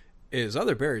Barry,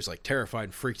 Barry's like terrified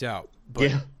and freaked out,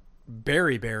 but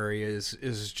Barry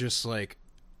is just like,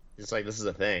 it's like, this is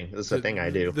a thing. This is a thing I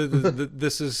do.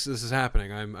 This is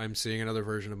happening. I'm seeing another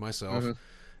version of myself,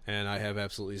 and I have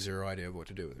absolutely zero idea of what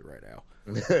to do with it right now.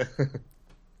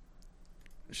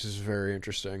 Which is very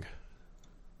interesting.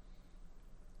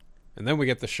 And then we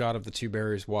get the shot of the two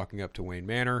Barrys walking up to Wayne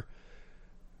Manor.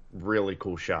 Really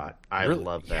cool shot. I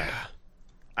love that. Yeah.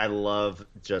 I love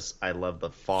the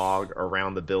fog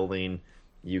around the building.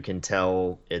 You can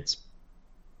tell it's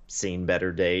seen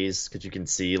better days because you can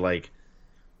see like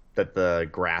that the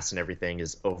grass and everything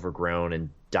is overgrown and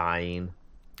dying.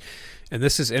 And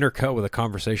this is intercut with a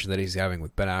conversation that he's having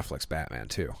with Ben Affleck's Batman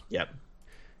too. Yep.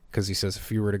 Because he says, if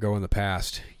you were to go in the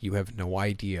past, you have no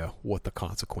idea what the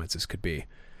consequences could be.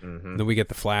 And then we get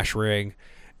the flash ring,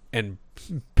 and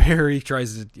Barry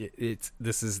tries to.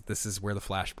 This is where the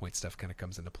Flashpoint stuff kind of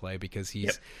comes into play, because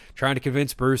he's trying to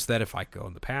convince Bruce that if I go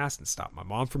in the past and stop my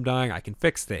mom from dying, I can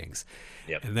fix things.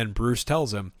 Yep. And then Bruce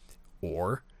tells him,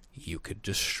 or you could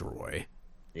destroy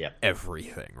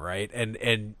everything, right?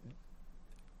 And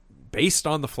based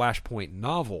on the Flashpoint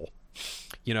novel,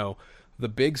 you know, the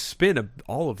big spin of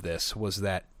all of this was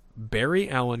that Barry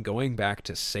Allen going back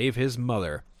to save his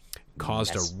mother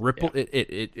caused a ripple.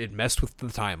 It messed with the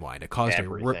timeline. It caused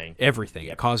everything.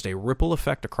 It caused a ripple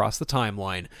effect across the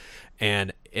timeline,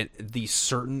 and these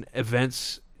certain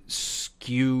events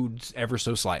skewed ever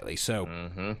so slightly.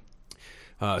 So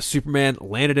Superman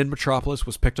landed in Metropolis,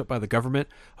 was picked up by the government.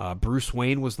 Bruce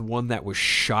Wayne was the one that was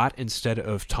shot instead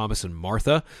of Thomas and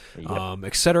Martha,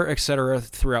 et cetera,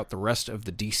 throughout the rest of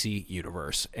the DC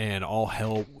universe. And all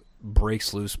hell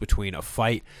breaks loose between a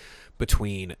fight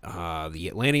between the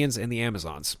Atlanteans and the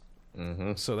Amazons.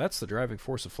 So that's the driving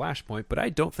force of Flashpoint, but I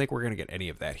don't think we're going to get any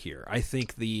of that here. I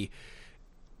think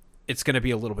it's going to be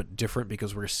a little bit different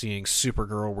because we're seeing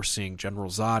Supergirl, we're seeing General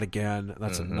Zod again.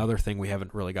 That's another thing we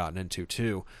haven't really gotten into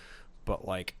too. But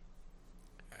like,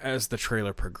 as the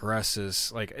trailer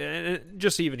progresses, like,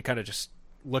 just even kind of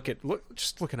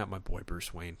looking at my boy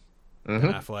Bruce Wayne, Ben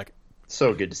Affleck.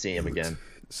 So good to see him again.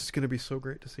 This is going to be so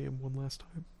great to see him one last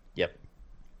time. Yep.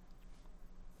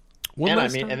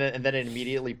 And then it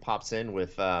immediately pops in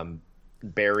with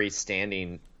Barry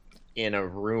standing in a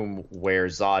room where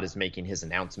Zod is making his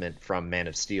announcement from Man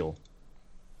of Steel,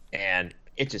 and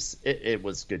it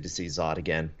was good to see Zod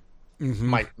again.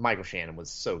 Michael Shannon was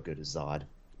so good as Zod,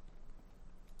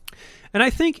 and I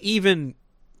think even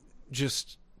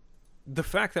just the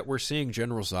fact that we're seeing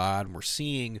General Zod and we're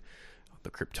seeing the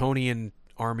Kryptonian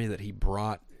army that he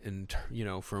brought, and you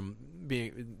know, from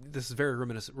being, this is very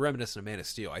reminiscent of Man of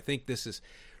Steel. I think this is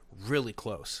really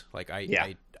close. Like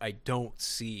I don't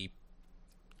see.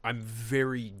 I'm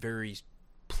very, very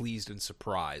pleased and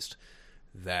surprised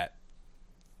that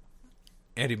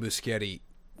Andy Muschietti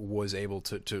was able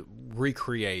to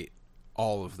recreate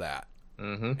all of that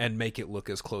and make it look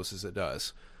as close as it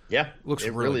does. Yeah, looks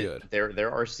really good.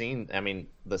 There are scenes. I mean,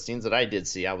 the scenes that I did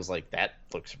see, I was like, that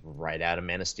looks right out of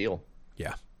Man of Steel.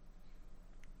 Yeah.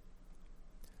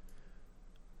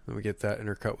 And we get that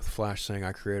intercut with Flash saying,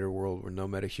 "I created a world where no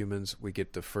metahumans." We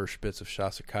get the first bits of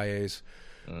Shasa Kaye's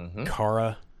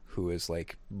Kara, who is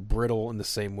like brittle in the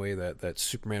same way that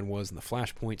Superman was in the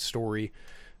Flashpoint story,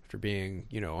 after being,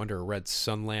 you know, under a red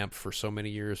sun lamp for so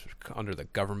many years under the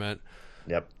government.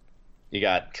 Yep. You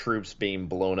got troops being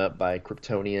blown up by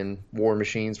Kryptonian war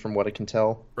machines, from what I can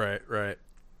tell. Right.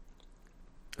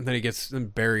 And then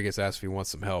Barry gets asked if he wants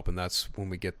some help, and that's when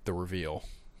we get the reveal.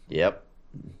 Yep.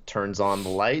 Turns on the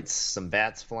lights, some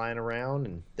bats flying around,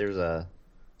 and there's a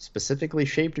specifically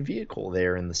shaped vehicle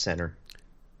there in the center.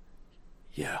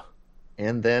 Yeah.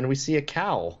 And then we see a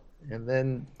cow, and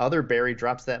then other Barry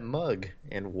drops that mug,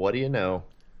 and what do you know?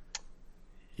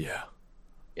 Yeah.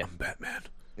 I'm Batman.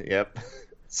 Yep.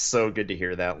 So good to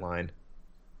hear that line.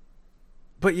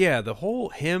 But yeah, the whole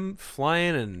him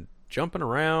flying and jumping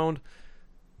around,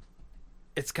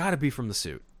 it's got to be from the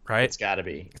suit, right? It's got to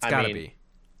be. It's got to be.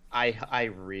 I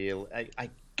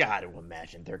got to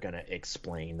imagine they're going to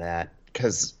explain that,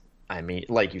 because, I mean,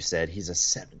 like you said, he's a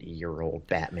 70-year-old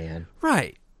Batman.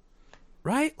 Right.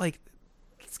 Like,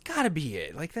 it's got to be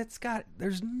it. Like,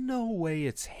 there's no way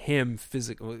it's him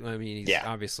physically. I mean, he's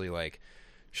obviously, like,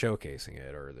 showcasing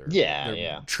it, or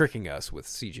they're tricking us with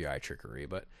CGI trickery,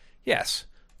 but yes.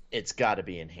 It's got to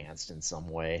be enhanced in some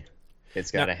way.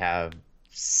 It's got to have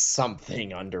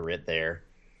something under it there.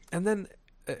 And then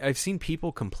I've seen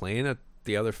people complain at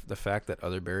the fact that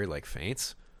other Barry like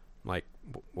faints. Like,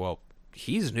 well,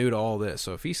 he's new to all this,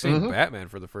 so if he's seeing Batman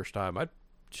for the first time, I'd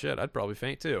probably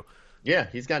faint too. Yeah,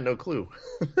 he's got no clue.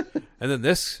 And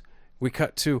then we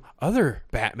cut to other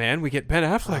Batman. We get Ben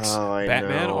Affleck's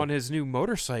Batman on his new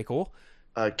motorcycle.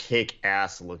 A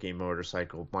kick-ass looking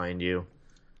motorcycle, mind you.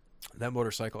 That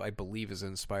motorcycle, I believe, is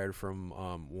inspired from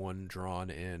one drawn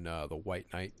in the White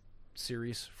Knight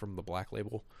series from the Black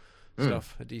Label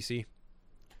stuff at DC.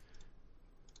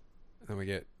 And then we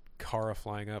get Kara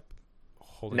flying up,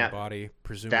 holding a body,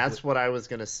 presumably. That's what I was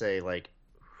going to say. Like,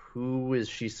 who is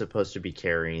she supposed to be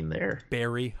carrying there?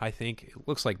 Barry, I think. It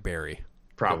looks like Barry.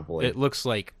 Probably. It looks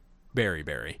like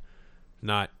Barry,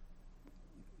 not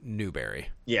Newberry.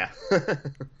 Yeah.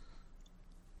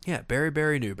 Yeah,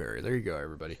 Barry, Newberry. There you go,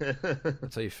 everybody.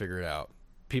 That's how you figure it out.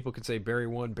 People could say Barry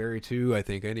 1, Barry 2. I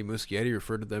think Andy Muschietti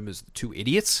referred to them as the two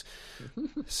idiots.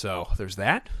 So there's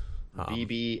that.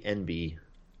 BB and B.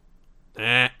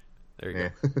 There you go.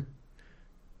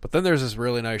 But then there's this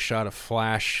really nice shot of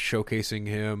Flash showcasing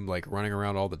him like running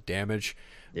around all the damage.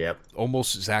 Yep.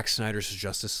 Almost Zack Snyder's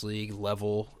Justice League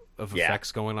level of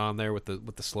effects going on there with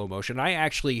the slow motion. I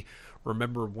actually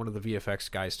remember one of the VFX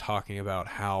guys talking about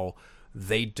how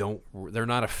they're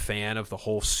not a fan of the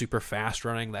whole super fast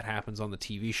running that happens on the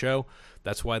TV show.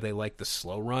 That's why they like the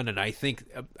slow run. And I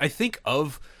think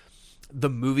of the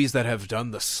movies that have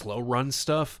done the slow run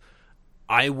stuff,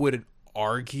 I would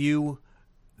argue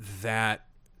that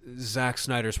Zack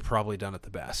Snyder's probably done it the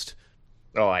best.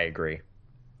 Oh, I agree.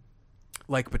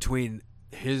 Like between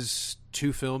his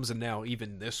two films and now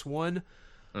even this one,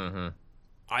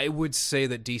 I would say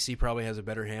that DC probably has a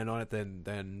better hand on it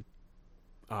than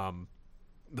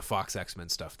the Fox X-Men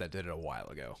stuff that did it a while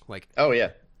ago. Like, oh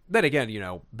yeah. Then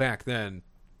again, back then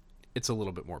it's a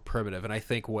little bit more primitive, and I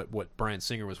think what Bryan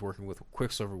Singer was working with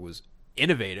Quicksilver was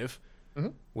innovative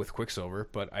with Quicksilver,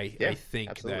 but I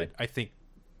think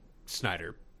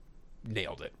Snyder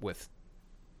nailed it with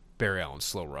Barry Allen's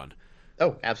slow run.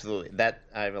 Oh, absolutely. That,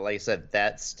 like I said,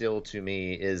 that still to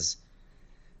me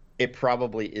it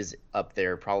probably is up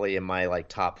there, probably in my like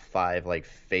top 5 like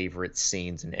favorite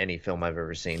scenes in any film I've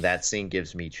ever seen. That scene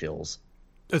gives me chills.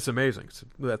 It's amazing.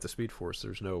 At the Speed Force,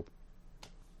 there's no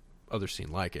other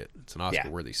scene like it. It's an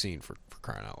Oscar-worthy scene for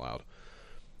crying out loud.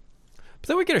 But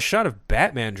then we get a shot of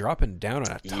Batman dropping down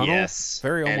in a tunnel. Yes.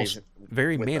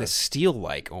 Very Man of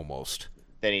Steel-like almost.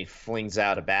 Then he flings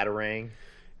out a batarang.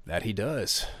 That he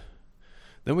does.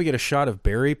 Then we get a shot of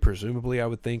Barry, presumably, I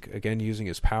would think, again, using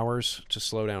his powers to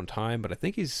slow down time, but I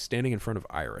think he's standing in front of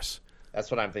Iris. That's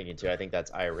what I'm thinking, too. I think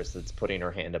that's Iris that's putting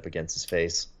her hand up against his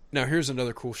face. Now, here's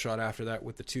another cool shot after that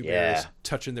with the two bears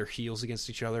touching their heels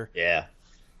against each other. Yeah.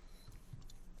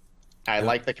 I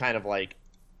like the kind of like...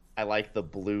 I like the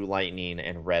blue lightning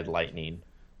and red lightning.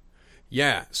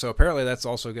 Yeah, so apparently that's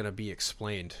also going to be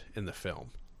explained in the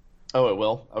film. Oh, it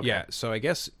will? Okay. Yeah, so I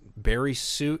guess Barry's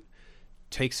suit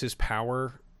takes his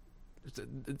power.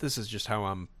 This is just how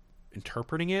I'm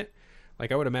interpreting it.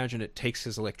 Like, I would imagine it takes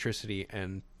his electricity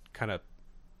and kind of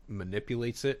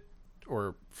manipulates it,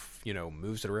 or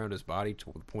moves it around his body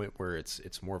to the point where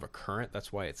it's more of a current.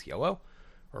 That's why it's yellow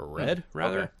or red,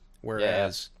 rather. Okay.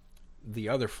 Whereas the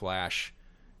other Flash,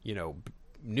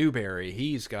 Newberry,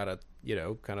 he's got to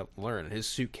kind of learn. His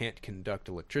suit can't conduct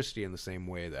electricity in the same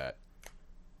way that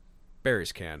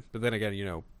Barry's can. But then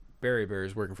again, Barry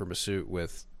is working from a suit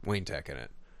with Wayne Tech in it.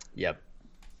 Yep.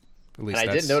 At least and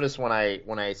I did notice when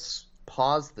I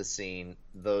paused the scene,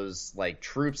 those like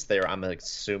troops there, I'm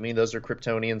assuming those are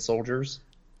Kryptonian soldiers.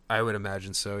 I would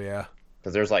imagine so, yeah.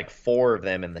 Because there's like 4 of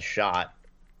them in the shot,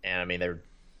 and I mean they're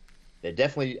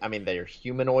definitely, they're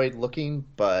humanoid looking,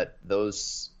 but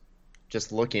those,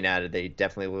 just looking at it, they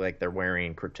definitely look like they're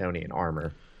wearing Kryptonian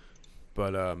armor.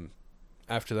 But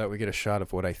after that, we get a shot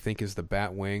of what I think is the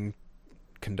Batwing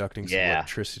conducting some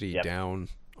electricity down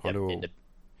onto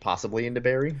possibly into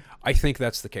Barry. I think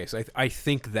that's the case. I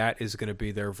think that is going to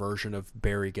be their version of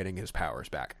Barry getting his powers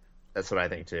back. That's what I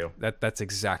think too. That's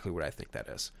exactly what I think that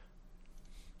is.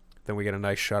 Then we get a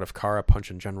nice shot of Kara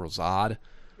punching General Zod.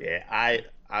 Yeah,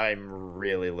 I'm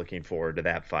really looking forward to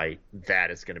that fight.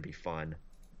 That is going to be fun.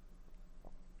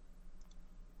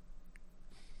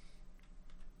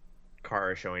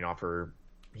 Kara showing off her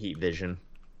heat vision.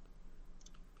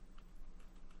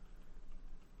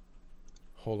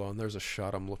 Hold on, there's a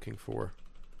shot I'm looking for.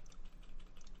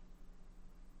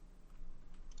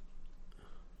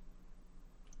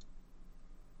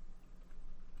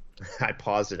 I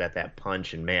paused it at that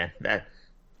punch, and man, that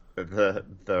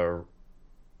the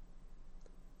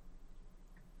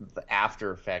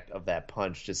after effect of that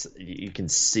punch, just you can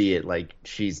see it. Like,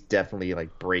 she's definitely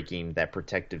like breaking that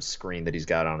protective screen that he's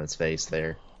got on his face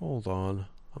there. Hold on.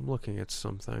 I'm looking at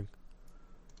something.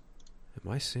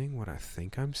 Am I seeing what I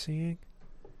think I'm seeing?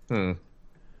 Hmm.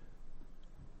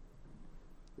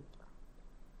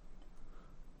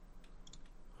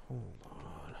 Hold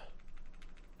on.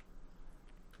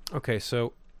 Okay,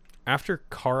 so after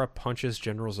Kara punches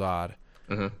General Zod,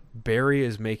 Barry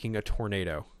is making a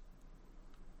tornado.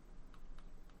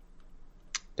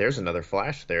 There's another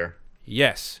Flash there.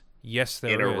 Yes, there is.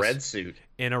 In a red suit.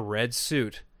 In a red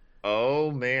suit. Oh,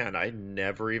 man, I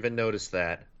never even noticed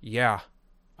that. Yeah,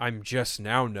 I'm just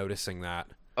now noticing that.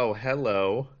 Oh,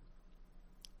 hello.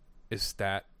 Is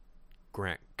that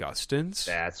Grant Gustin's?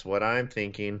 That's what I'm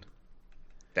thinking.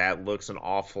 That looks an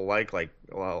awful lot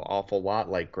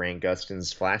like Grant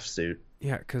Gustin's Flash suit.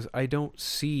 Yeah, because I don't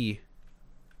see...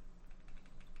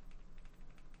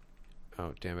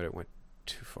 Oh, damn it, it went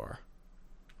too far.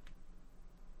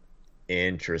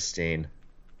 Interesting.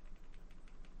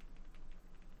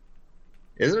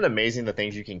 Isn't it amazing the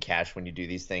things you can catch when you do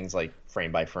these things, like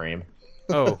frame by frame?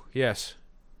 Oh, yes.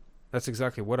 That's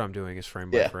exactly what I'm doing, is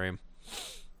frame by frame.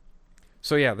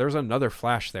 So yeah, there's another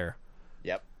Flash there.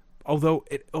 Yep. Although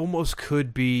it almost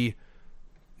could be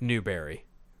Newberry.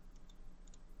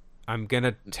 I'm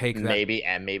gonna take that.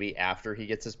 Maybe after he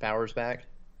gets his powers back.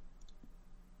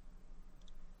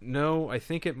 No, I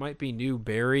think it might be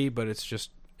Newberry, but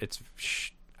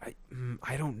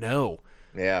I don't know.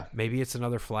 Yeah. Maybe it's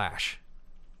another Flash.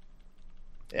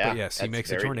 Yeah. But yes, he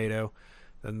makes a tornado.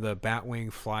 Then the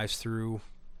Batwing flies through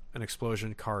an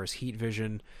explosion. Kara's heat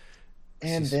vision.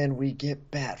 And then we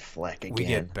get Batfleck again. We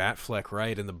get Batfleck,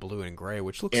 right, in the blue and gray,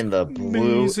 which looks in the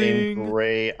blue amazing. and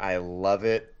gray. I love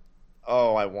it.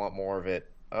 Oh, I want more of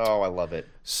it. Oh, I love it.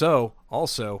 So,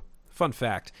 also, fun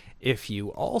fact, if you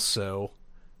also...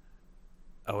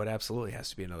 Oh, it absolutely has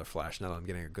to be another Flash now that I'm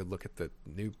getting a good look at the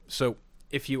new... So,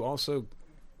 if you also,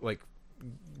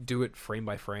 do it frame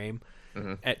by frame,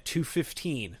 at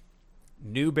 2:15,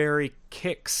 Newberry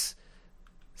kicks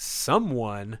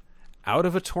someone out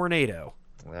of a tornado.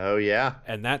 Oh, yeah.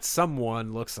 And that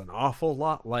someone looks an awful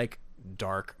lot like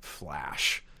Dark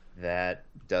Flash. That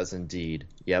does indeed.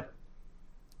 Yep.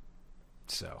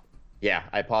 So. Yeah,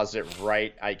 I paused it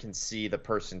right. I can see the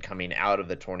person coming out of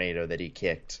the tornado that he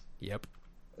kicked. Yep.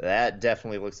 That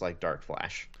definitely looks like Dark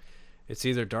Flash. It's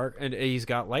either dark, and he's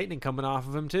got lightning coming off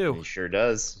of him, too. He sure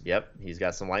does. Yep, he's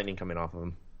got some lightning coming off of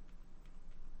him.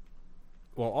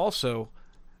 Well, also...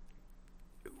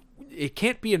 It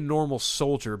can't be a normal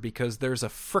soldier because there's a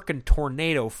frickin'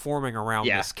 tornado forming around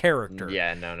this character.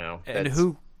 Yeah, no.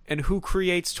 And who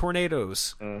creates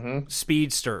tornadoes?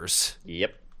 Speedsters.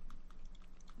 Yep.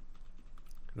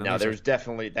 Now there's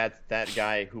definitely that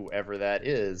guy, whoever that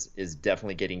is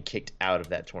definitely getting kicked out of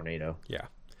that tornado. Yeah.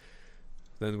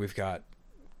 Then we've got...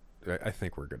 I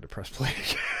think we're good to press play.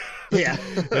 Yeah.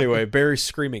 Anyway, Barry's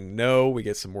screaming no. We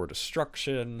get some more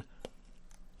destruction.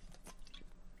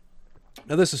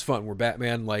 Now this is fun, where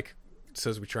Batman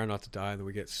says we try not to die, and then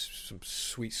we get some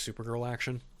sweet Supergirl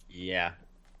action. Yeah.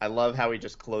 I love how he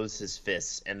just closed his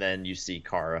fists, and then you see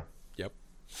Kara. Yep.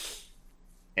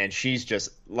 And she's just,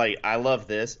 I love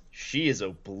this. She is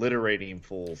obliterating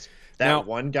fools. Now,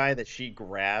 one guy that she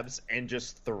grabs and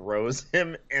just throws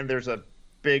him, and there's a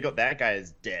that guy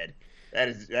is dead.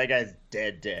 That guy's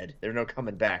dead. There's no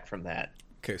coming back from that.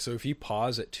 Okay, so if you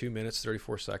pause at 2 minutes,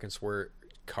 34 seconds, where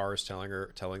Kara's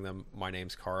telling them, my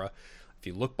name's Kara, if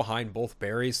you look behind both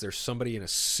Barrys, there's somebody in a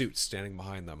suit standing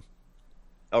behind them.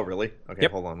 Oh, really? Okay,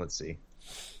 Hold on, let's see.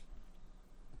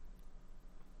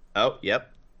 Oh,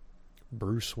 yep.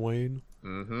 Bruce Wayne?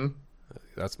 Mm-hmm.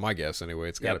 That's my guess, anyway.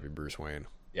 It's got to be Bruce Wayne.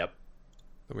 Yep.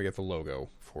 Then we get the logo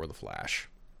for the Flash.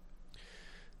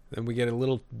 Then we get a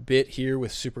little bit here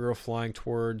with Supergirl flying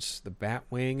towards the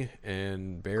Batwing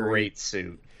and Barry.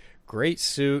 Great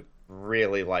suit.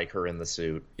 Really like her in the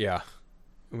suit. Yeah.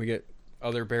 And we get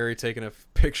other Barry taking a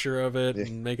picture of it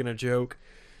and making a joke.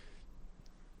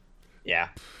 Yeah.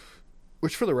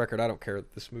 Which, for the record, I don't care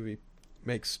that this movie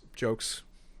makes jokes.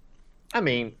 I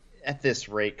mean, at this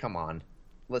rate, come on.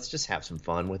 Let's just have some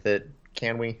fun with it.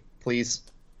 Can we, please?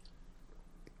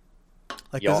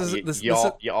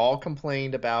 Y'all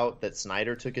complained about that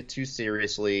Snyder took it too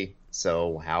seriously,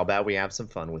 so how about we have some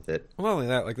fun with it? Well, not only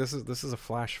that, this is a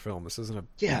Flash film. This isn't a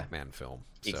Batman film.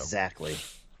 So. Exactly.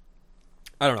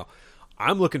 I don't know.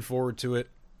 I'm looking forward to it.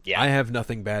 Yeah. I have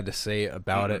nothing bad to say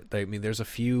about it. I mean, there's a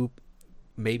few,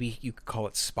 maybe you could call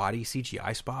it spotty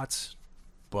CGI spots,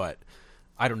 but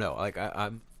I don't know.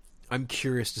 I'm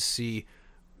curious to see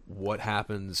what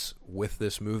happens with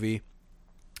this movie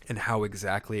and how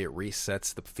exactly it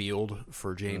resets the field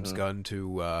for James Gunn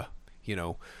to,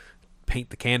 paint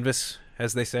the canvas,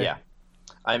 as they say. Yeah.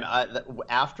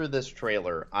 After this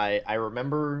trailer, I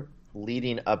remember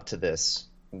leading up to this,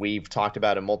 we've talked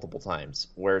about it multiple times,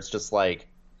 where it's just like,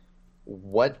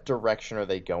 what direction are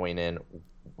they going in?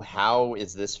 How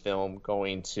is this film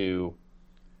going to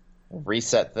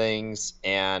reset things?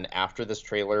 And after this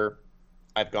trailer,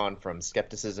 I've gone from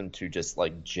skepticism to just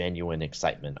like genuine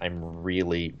excitement. I'm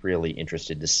really, really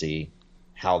interested to see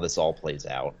how this all plays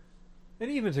out.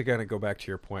 And even to kind of go back to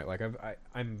your point, like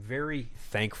I'm very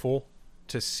thankful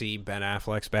to see Ben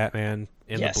Affleck's Batman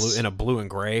in a blue and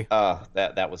gray.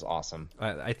 That was awesome.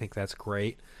 I think that's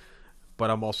great, but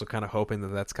I'm also kind of hoping that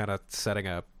that's kind of setting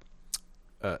a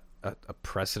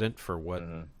precedent for what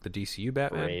the DCU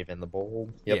Batman. Brave and the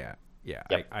Bold. Yep. Yeah.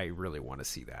 Yep. I really want to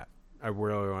see that. I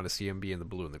really want to see him be in the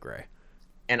blue and the gray.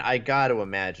 And I got to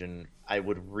imagine, I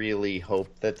would really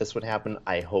hope that this would happen.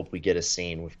 I hope we get a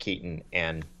scene with Keaton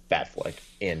and Batfleck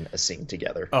in a scene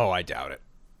together. Oh, I doubt it.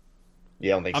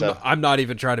 You don't think so? I'm not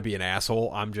even trying to be an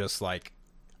asshole. I'm just like,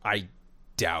 I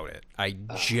doubt it. I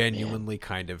genuinely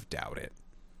kind of doubt it.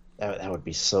 That would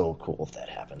be so cool if that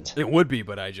happened. It would be,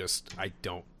 but I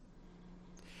don't.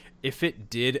 If it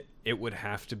did, it would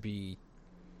have to be...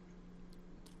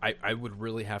 I would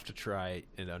really have to try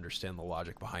and understand the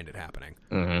logic behind it happening.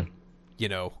 Mm-hmm. You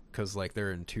know, because like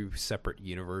they're in two separate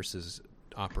universes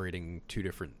operating two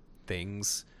different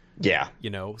things. Yeah.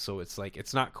 You know, so it's like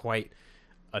it's not quite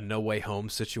a No Way Home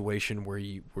situation where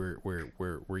you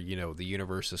know the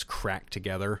universe is cracked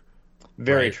together.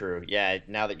 Very right? true. Yeah.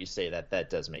 Now that you say that,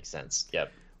 that does make sense.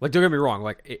 Yep. Like, don't get me wrong.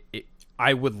 Like,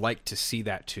 I would like to see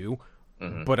that too.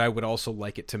 Mm-hmm. But I would also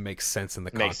like it to make sense in the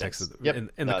context of the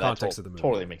in the context of the movie.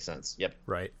 Totally makes sense. Yep.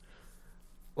 Right.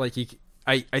 Like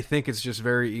I think it's just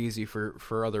very easy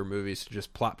for other movies to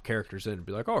just plop characters in and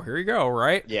be like, oh, here you go,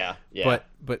 right? Yeah. Yeah.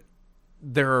 But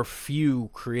there are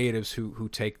few creatives who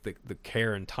take the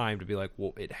care and time to be like,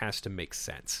 well, it has to make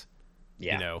sense.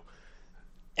 Yeah. You know.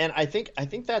 And I think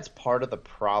that's part of the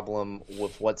problem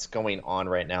with what's going on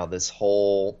right now.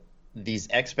 These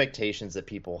expectations that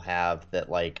people have that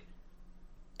like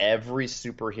every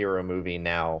superhero movie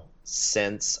now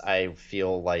since I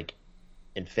feel like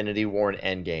Infinity War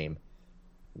and Endgame,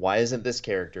 why isn't this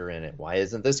character in it? Why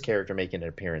isn't this character making an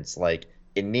appearance? Like,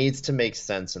 it needs to make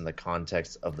sense in the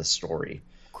context of the story.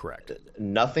 Correct.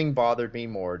 Nothing bothered me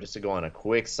more, just to go on a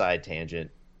quick side tangent.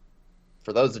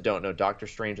 For those that don't know, Doctor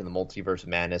Strange and the Multiverse of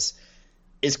Madness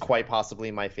is quite possibly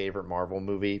my favorite Marvel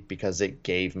movie because it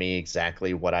gave me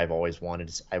exactly what I've always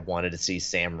wanted. I wanted to see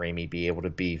Sam Raimi be able to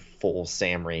be full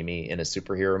Sam Raimi in a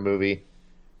superhero movie.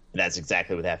 And that's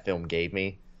exactly what that film gave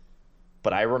me.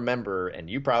 But I remember, and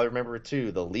you probably remember it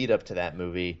too, the lead up to that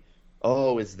movie.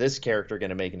 Oh, is this character going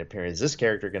to make an appearance? Is this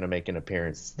character going to make an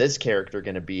appearance? Is this character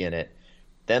going to be in it?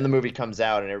 Then the movie comes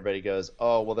out and everybody goes,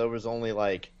 oh, well, there was only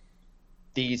like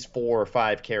these 4 or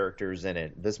 5 characters in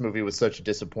it. This movie was such a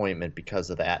disappointment because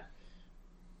of that.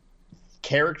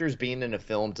 Characters being in a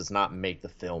film does not make the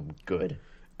film good.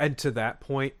 And to that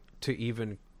point, to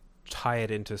even tie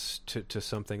it into to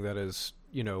something that is,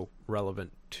 you know,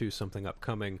 relevant to something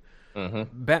upcoming,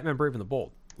 Batman Brave and the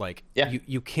Bold. Like,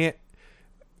 you can't...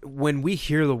 When we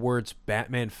hear the words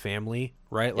Batman family,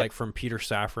 right, Yep. like from Peter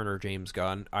Safran or James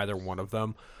Gunn, either one of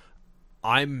them,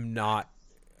 I'm not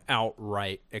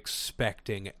outright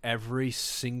expecting every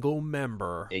single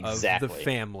member of the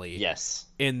family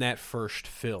in that first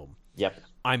film. Yep.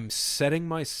 I'm setting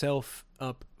myself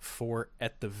up for,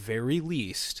 at the very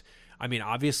least, I mean,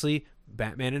 obviously,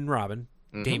 Batman and Robin,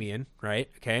 Damian, right?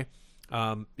 Okay.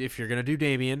 If you're going to do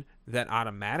Damian, that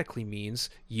automatically means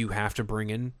you have to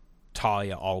bring in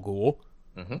Talia al Ghul,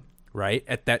 right?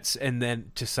 And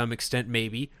then to some extent,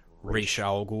 maybe Ra's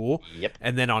al Ghul. Yep.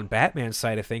 And then on Batman's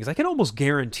side of things, I can almost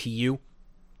guarantee you,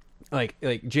 like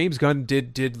James Gunn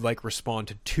did like respond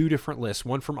to 2 different lists,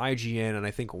 one from IGN and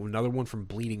I think another one from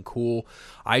Bleeding Cool.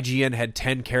 IGN had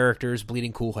 10 characters,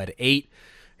 Bleeding Cool had 8,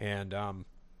 and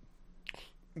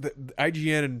the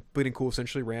IGN and Bleeding Cool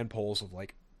essentially ran polls of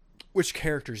like, which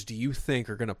characters do you think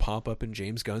are going to pop up in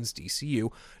James Gunn's DCU?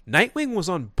 Nightwing was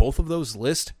on both of those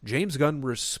lists. James Gunn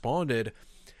responded,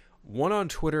 one on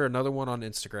Twitter, another one on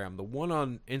Instagram. The one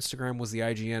on Instagram was the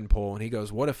IGN poll, and he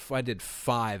goes, what if I did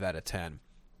 5 out of 10?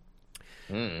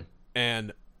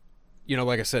 And, you know,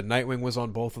 like I said, Nightwing was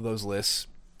on both of those lists,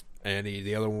 and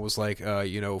the other one was like,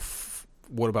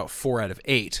 what about 4 out of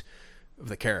 8 of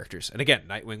the characters? And again,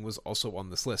 Nightwing was also on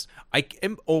this list. I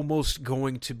am almost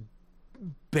going to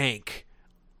bank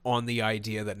on the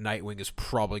idea that Nightwing is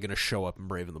probably going to show up in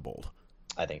Brave and the Bold.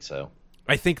 I think so.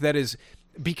 I think that is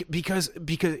because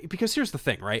here's the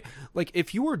thing, right? Like,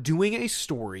 if you are doing a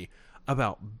story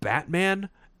about Batman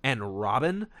and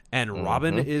Robin, and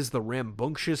Robin is the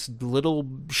rambunctious little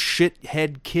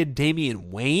shithead kid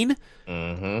Damian Wayne.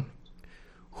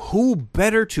 Who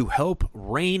better to help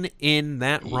rein in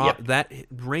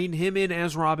rein him in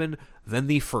as Robin than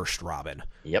the first Robin?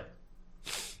 Yep.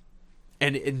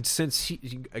 And since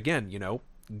he, again,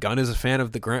 Gunn is a fan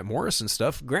of the Grant Morrison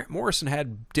stuff. Grant Morrison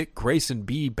had Dick Grayson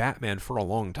be Batman for a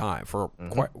long time, for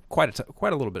quite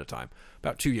a little bit of time,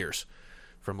 about 2 years,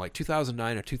 from like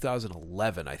 2009 to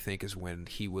 2011. I think is when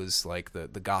he was like the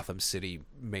Gotham City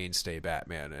mainstay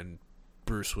Batman, and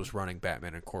Bruce was running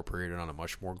Batman Incorporated on a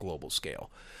much more global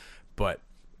scale. But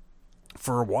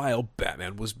for a while,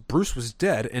 Bruce was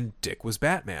dead and Dick was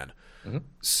Batman.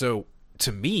 So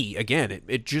to me, again,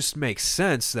 it just makes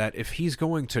sense that if he's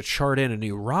going to chart in a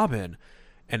new Robin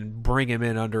and bring him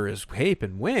in under his cape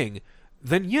and wing,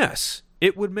 then yes,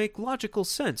 it would make logical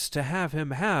sense to have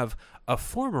him have a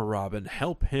former Robin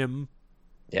help him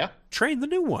train the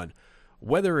new one.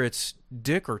 Whether it's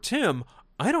Dick or Tim,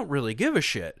 I don't really give a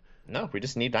shit. No, we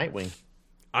just need Nightwing.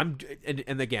 And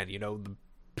again,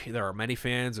 there are many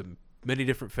fans and many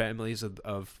different families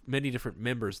of many different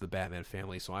members of the Batman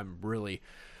family, so I'm really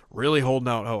holding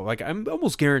out hope. Like, I'm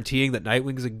almost guaranteeing that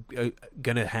Nightwing's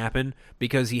gonna happen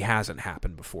because he hasn't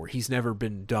happened before. He's never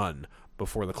been done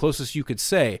before. The closest you could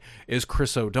say is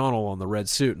Chris O'Donnell on the red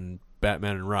suit in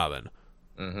Batman and Robin.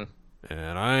 And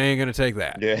I ain't gonna take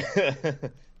that. Yeah.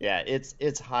 Yeah,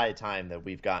 it's high time that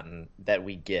we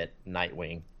get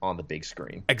Nightwing on the big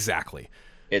screen. Exactly.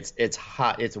 It's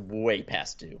hot. It's way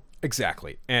past due.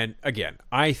 Exactly. And again,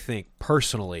 I think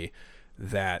personally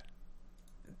that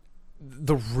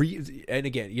and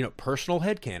again, personal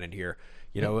headcanon here,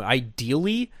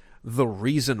 ideally the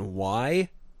reason why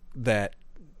that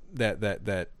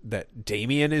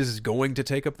Damian is going to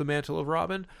take up the mantle of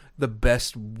Robin, the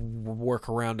best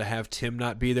workaround to have Tim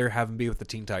not be there, have him be with the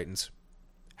Teen Titans.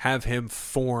 Have him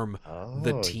form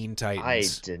the Teen Titans. I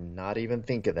did not even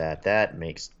think of that. That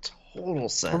makes total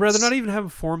sense. Or rather, not even have him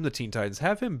form the Teen Titans.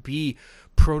 Have him be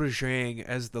protegeing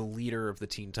as the leader of the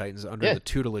Teen Titans under the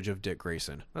tutelage of Dick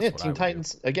Grayson. That's Teen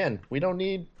Titans. Again, we don't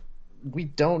need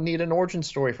an origin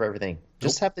story for everything.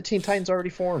 Just have the Teen Titans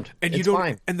already formed. And it's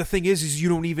fine. And the thing is you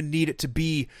don't even need it to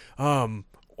be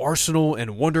Arsenal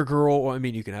and Wonder Girl. Well, I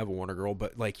mean, you can have a Wonder Girl,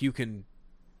 but like you can,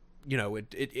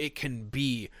 it can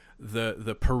be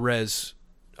the Perez.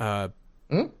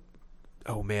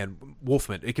 Oh man,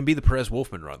 Wolfman. It can be the Perez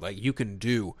Wolfman run. Like you can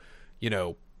do,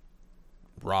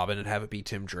 Robin and have it be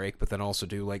Tim Drake, but then also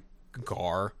do like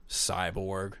Gar,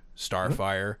 Cyborg,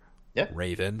 Starfire,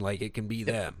 Raven. Like it can be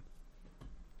them.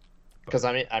 Because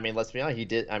I mean, let's be honest. He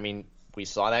did. I mean, we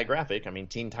saw that graphic. I mean,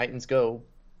 Teen Titans Go.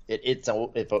 It's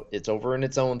over in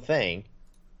its own thing,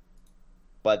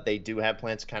 but they do have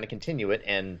plans to kind of continue it.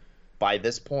 And by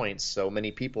this point, so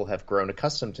many people have grown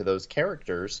accustomed to those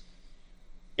characters.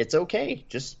 It's okay.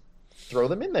 Just throw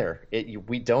them in there.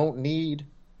 We don't need.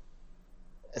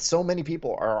 So many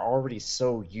people are already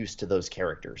so used to those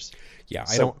characters. Yeah,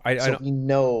 so we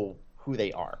know who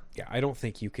they are. Yeah, I don't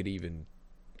think you could even.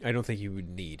 I don't think you would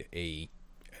need a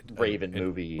Raven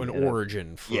movie, an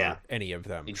origin for any of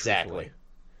them. Exactly. Truthfully.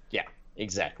 Yeah,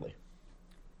 exactly.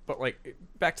 But like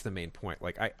back to the main point,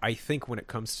 like I think when it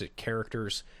comes to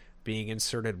characters being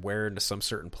inserted where into some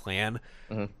certain plan,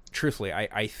 truthfully,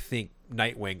 I think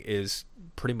Nightwing is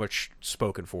pretty much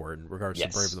spoken for in regards to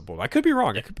Brave and the Bold. I could be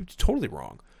wrong. I could be totally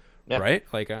wrong. Yeah. Right?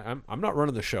 Like I'm not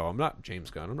running the show. I'm not James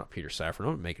Gunn. I'm not Peter Safran.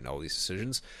 I'm not making all these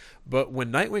decisions. But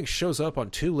when Nightwing shows up on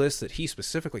two lists that he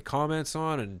specifically comments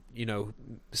on, and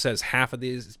says half of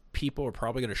these people are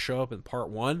probably going to show up in part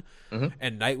one,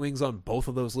 and Nightwing's on both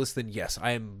of those lists, then yes,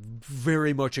 I am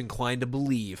very much inclined to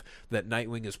believe that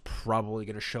Nightwing is probably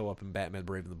going to show up in Batman: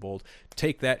 Brave and the Bold.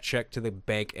 Take that check to the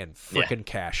bank and frickin'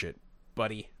 cash it,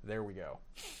 buddy. There we go.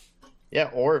 Yeah,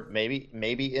 or maybe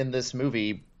in this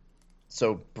movie.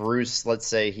 So Bruce, let's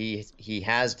say he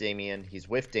has Damian, he's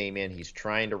with Damian, he's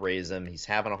trying to raise him, he's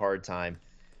having a hard time.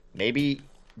 Maybe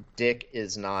Dick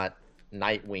is not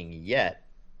Nightwing yet.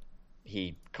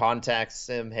 He contacts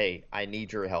him, hey, I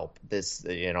need your help.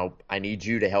 I need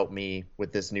you to help me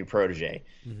with this new protege.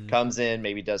 Comes in,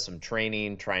 maybe does some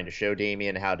training, trying to show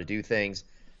Damian how to do things.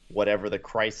 Whatever the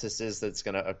crisis is that's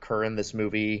going to occur in this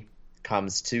movie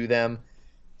comes to them.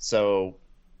 So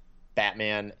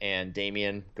Batman and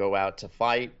Damian go out to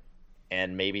fight,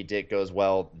 and maybe Dick goes,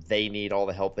 well, they need all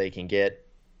the help they can get,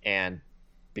 and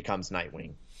becomes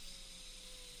Nightwing.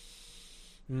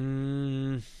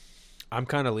 I'm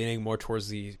kind of leaning more towards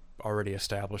the already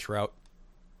established route,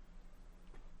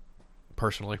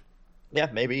 personally. Yeah,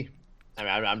 maybe. I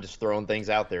mean, I'm just throwing things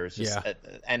out there. It's just,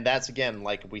 and that's again,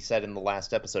 like we said in the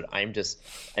last episode, I'm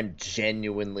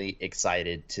genuinely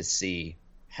excited to see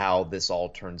how this all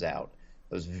turns out.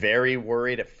 I was very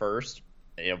worried at first,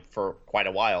 for quite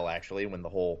a while actually, when the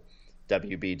whole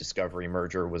WB Discovery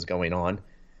merger was going on.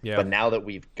 Yeah. But now that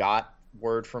we've got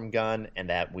word from Gunn and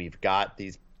that we've got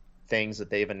these things that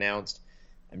they've announced,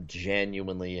 I'm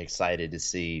genuinely excited to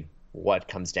see what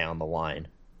comes down the line.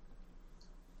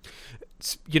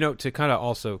 To kind of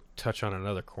also touch on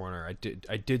another corner,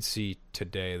 I did see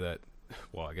today that,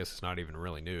 well, I guess it's not even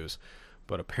really news,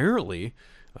 but apparently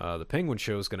the Penguin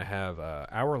Show is going to have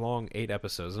hour-long 8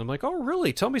 episodes. And I'm like, oh,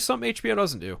 really? Tell me something HBO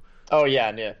doesn't do. Oh,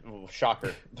 yeah. Ooh,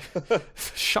 shocker.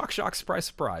 Shock, surprise,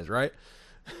 surprise, right?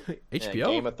 HBO? Yeah,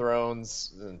 Game of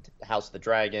Thrones, House of the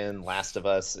Dragon, Last of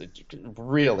Us.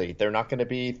 Really? They're not going to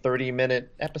be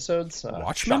 30-minute episomes?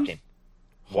 Watchmen? Shocking.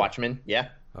 Watchmen, yeah.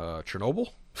 Chernobyl?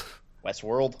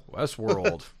 Westworld.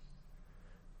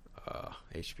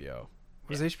 HBO.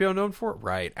 What is HBO known for?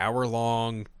 Right.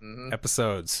 Hour-long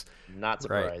episodes. Not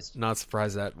surprised. Right. Not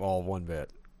surprised at all one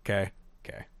bit. Okay.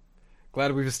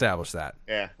 Glad we've established that.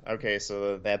 Yeah. Okay,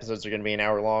 so the episodes are going to be an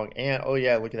hour long. And, oh,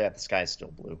 yeah, look at that. The sky's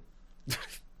still blue.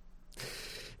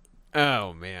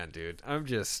 Oh, man, dude. I'm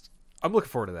looking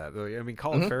forward to that. I mean,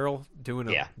 Colin Farrell doing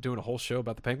a whole show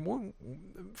about the Penguin.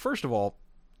 First of all,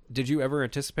 did you ever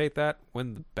anticipate that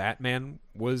when the Batman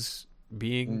was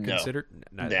being considered?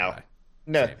 No.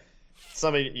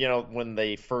 Somebody, when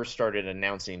they first started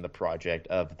announcing the project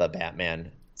of the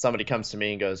Batman, somebody comes to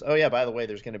me and goes, oh, yeah, by the way,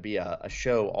 there's going to be a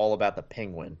show all about the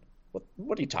Penguin.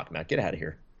 What are you talking about? Get out of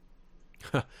here.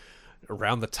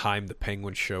 Around the time the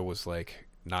Penguin show was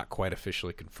not quite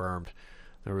officially confirmed,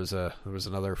 there was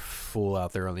another fool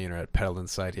out there on the internet peddling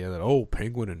this idea that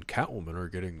Penguin and Catwoman are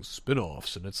getting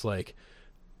spin-offs, and it's like,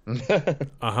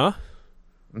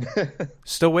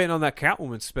 still waiting on that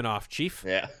Catwoman spin-off, Chief.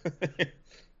 Yeah.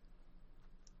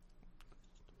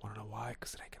 Want to know why?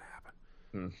 Because it ain't gonna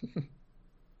happen.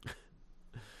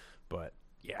 But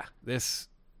yeah,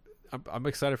 I'm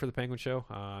excited for the Penguin show.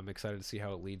 I'm excited to see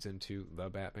how it leads into the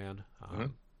Batman.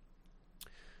 I'm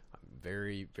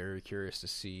very, very curious to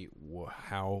see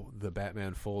how the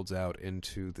Batman folds out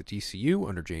into the DCU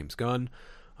under James Gunn.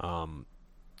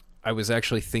 I was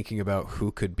actually thinking about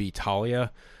who could be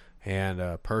Talia,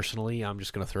 and personally, I'm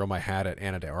just going to throw my hat at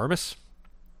Ana de Armas.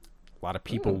 A lot of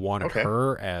people wanted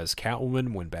her as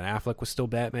Catwoman when Ben Affleck was still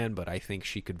Batman, but I think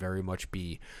she could very much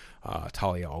be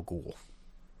Talia al Ghul.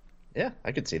 Yeah,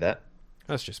 I could see that.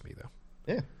 That's just me, though.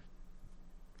 Yeah.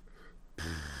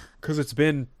 Because it's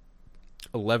been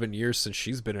 11 years since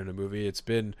she's been in a movie. It's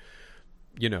been,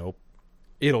 it'll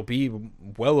be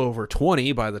well over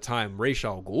 20 by the time Ra's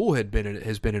al Ghul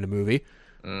has been in a movie.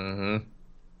 Mm-hmm.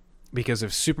 Because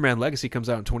if Superman Legacy comes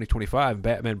out in 2025 and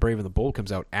Batman Brave and the Bold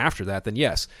comes out after that, then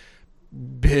yes,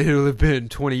 it'll have been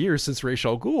 20 years since Ra's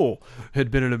al Ghul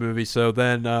had been in a movie. So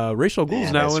then Ra's al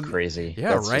Ghul's now in... crazy.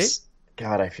 Yeah, that's right?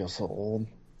 God, I feel so old.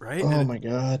 Right? Oh, my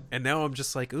God. And now I'm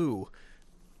just like, ooh.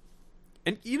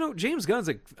 And, James Gunn's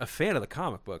a fan of the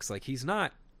comic books. Like, he's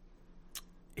not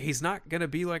going to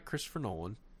be like Christopher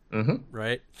Nolan. Mm-hmm.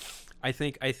 Right? I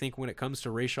think when it comes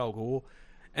to Ra's al Ghul,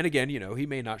 and again, he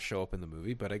may not show up in the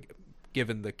movie, but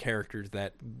given the characters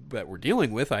that we're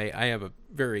dealing with, I have a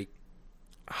very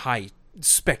high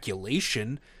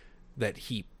speculation that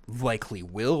he likely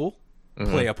will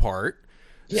play a part.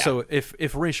 Yeah. So if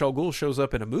Ra's al Ghul shows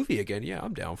up in a movie again, yeah,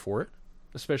 I'm down for it.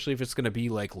 Especially if it's going to be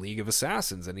like League of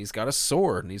Assassins and he's got a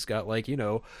sword and he's got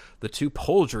the two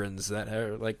pauldrons that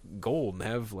are like gold and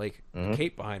have a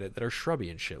cape behind it that are shrubby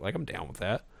and shit. Like, I'm down with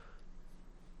that.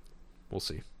 We'll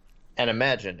see. And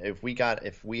imagine if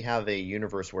we have a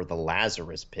universe where the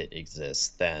Lazarus Pit exists,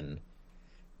 then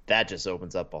that just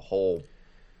opens up a whole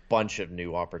bunch of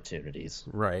new opportunities.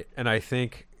 Right. And I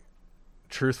think,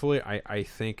 truthfully, I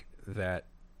think that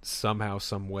somehow,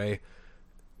 some way,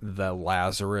 the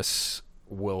Lazarus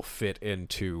will fit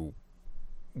into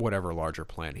whatever larger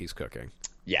plan he's cooking.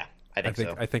 Yeah, I think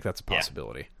so. I think that's a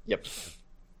possibility. Yeah. Yep.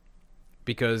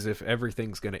 Because if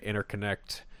everything's going to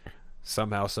interconnect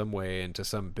somehow, some way into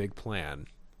some big plan,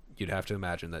 you'd have to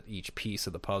imagine that each piece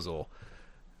of the puzzle,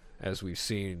 as we've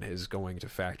seen, is going to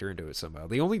factor into it somehow.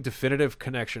 The only definitive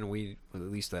connection at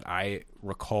least that I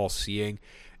recall seeing,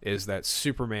 is that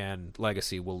Superman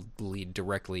Legacy will lead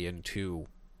directly into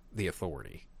the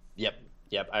Authority.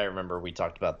 Yep, I remember we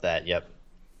talked about that, yep.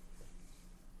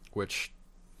 Which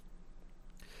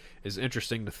is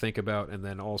interesting to think about, and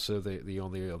then also the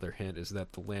only other hint is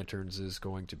that the Lanterns is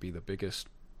going to be the biggest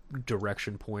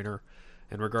direction pointer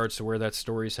in regards to where that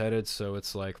story's headed, so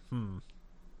it's like,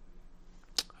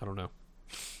 I don't know.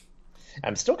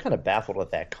 I'm still kind of baffled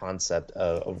with that concept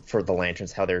for the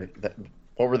Lanterns. How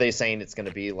what were they saying? It's going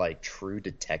to be like True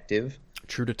Detective.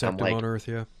 True Detective like, on Earth,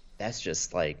 yeah. That's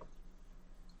just like,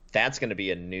 that's going to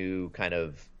be a new kind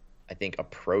of, I think,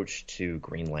 approach to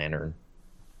Green Lantern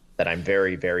that I'm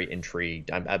very, very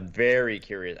intrigued. I'm very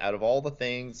curious. Out of all the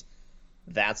things,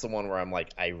 that's the one where I'm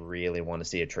like, I really want to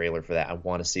see a trailer for that. I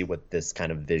want to see what this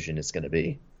kind of vision is going to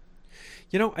be.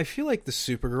 You know, I feel like the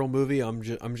Supergirl movie, I'm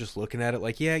just looking at it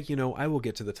like, yeah, you know, I will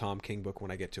get to the Tom King book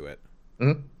when I get to it.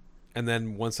 Mm-hmm. And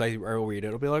then once I read it,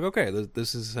 it'll be like, okay,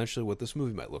 this is essentially what this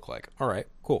movie might look like. All right,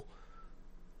 cool.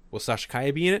 Will Sasha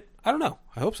Calle be in it? I don't know.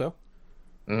 I hope so.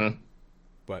 Mm-hmm.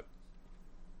 But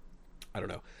I don't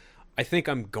know. I think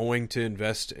I'm going to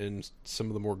invest in some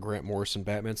of the more Grant Morrison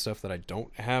Batman stuff that I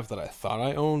don't have that I thought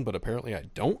I owned, but apparently I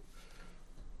don't.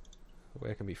 The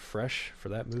way I can be fresh for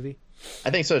that movie. I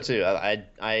think so too.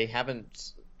 I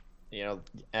haven't, you know,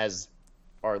 as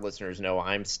our listeners know,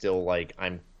 I'm still like,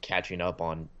 I'm catching up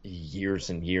on years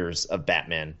and years of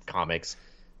Batman comics.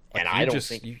 Like, and I don't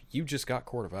think you just got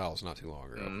Court of Owls not too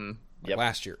long ago. Mm-hmm. Like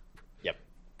last year. Yep.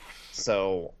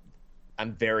 So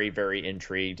I'm very, very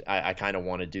intrigued. I kind of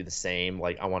want to do the same.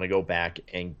 Like, I want to go back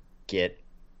and get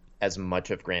as much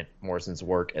of Grant Morrison's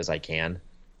work as I can,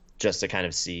 just to kind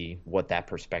of see what that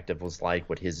perspective was like,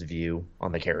 what his view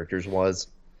on the characters was.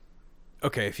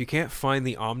 Okay, if you can't find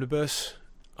the omnibus,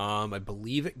 I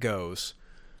believe it goes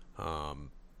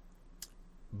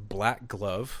Black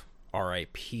Glove,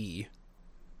 R.I.P.,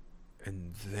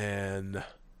 and then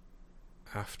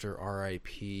after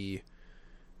R.I.P.,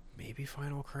 maybe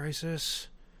Final Crisis?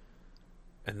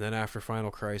 And then after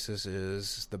Final Crisis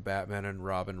is the Batman and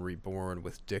Robin Reborn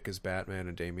with Dick as Batman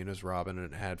and Damian as Robin,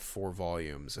 and it had 4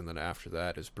 volumes. And then after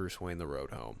that is Bruce Wayne: The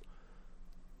Road Home.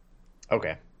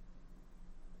 Okay.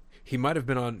 He might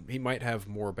have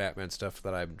more Batman stuff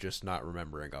that I'm just not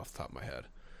remembering off the top of my head.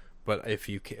 But if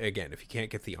you can't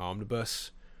get the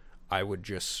omnibus, I would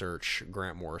just search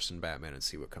Grant Morrison Batman and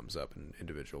see what comes up in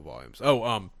individual volumes.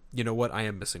 Oh, you know what? I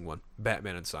am missing one.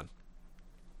 Batman and Son.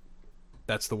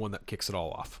 That's the one that kicks it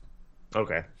all off.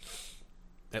 Okay.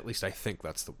 At least I think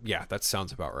that's the... Yeah, that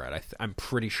sounds about right. I'm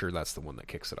pretty sure that's the one that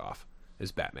kicks it off,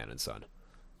 is Batman and Son.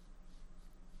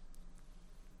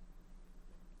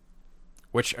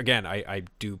 Which, again, I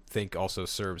do think also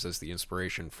serves as the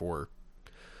inspiration for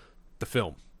the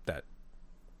film that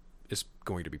is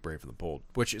going to be Brave and the Bold.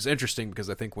 Which is interesting because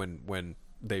I think when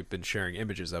they've been sharing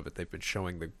images of it, they've been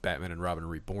showing the Batman and Robin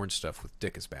Reborn stuff with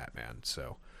Dick as Batman.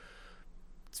 So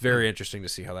it's very interesting to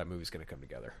see how that movie's going to come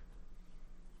together.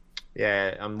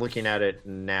 Yeah, I'm looking at it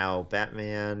now.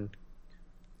 Batman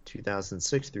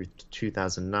 2006 through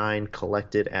 2009,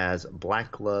 collected as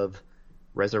Black Glove,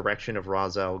 Resurrection of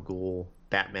Ra's al Ghul,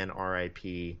 Batman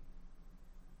R.I.P.,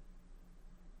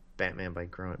 Batman by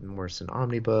Grant Morrison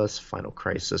Omnibus, Final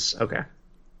Crisis. Okay.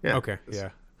 Yeah. Okay, yeah.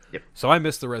 Yep. So I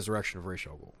missed the Resurrection of Ra's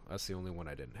al Ghul. That's the only one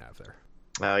I didn't have there.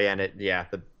 Oh, yeah, and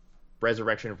the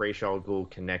Resurrection of Ra's al Ghul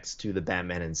connects to the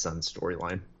Batman and Son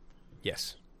storyline.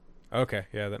 Yes. Okay,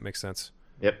 yeah, that makes sense.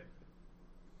 Yep.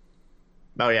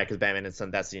 Oh, yeah, because Batman and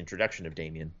Son, that's the introduction of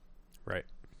Damian. Right.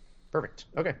 Perfect.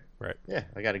 Okay. Right. Yeah,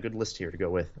 I got a good list here to go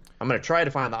with. I'm going to try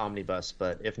to find the omnibus,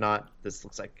 but if not, this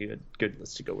looks like a good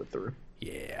list to go with through.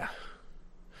 Yeah.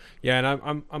 Yeah,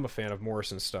 and I'm a fan of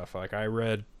Morrison's stuff. Like, I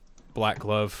read Black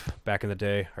Glove back in the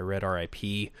day. I read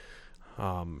R.I.P.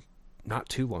 Not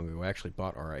too long ago, I actually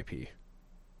bought R.I.P.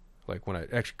 Like,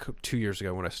 2 years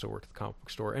ago when I still worked at the comic book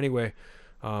store. Anyway,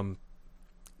 the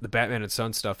Batman and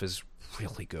Son stuff is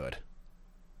really good.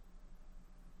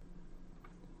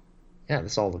 Yeah,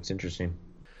 this all looks interesting.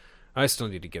 I still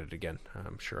need to get it again.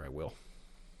 I'm sure I will.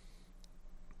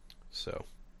 So,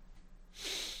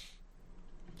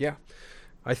 yeah,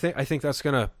 I think that's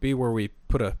gonna be where we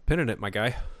put a pin in it, my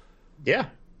guy. Yeah,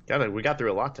 we got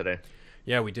through a lot today.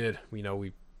 Yeah, we did.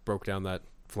 We broke down that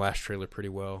Flash trailer pretty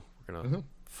well. We're gonna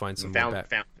find some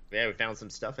we found some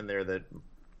stuff in there that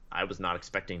I was not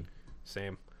expecting.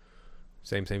 Same.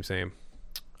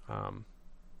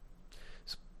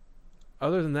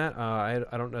 Other than that, I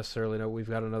don't necessarily know. We've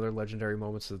got another Legendary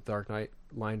Moments of the Dark Knight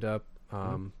lined up.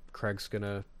 Craig's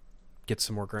gonna get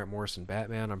some more Grant Morrison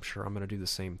Batman. I'm sure I'm gonna do the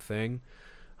same thing.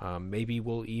 Maybe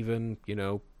we'll even,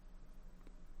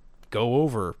 go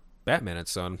over Batman and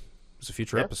Son as a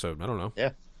future episode. I don't know.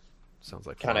 Yeah, sounds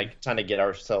like kind of get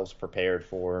ourselves prepared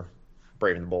for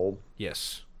Brave and the Bold.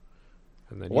 Yes.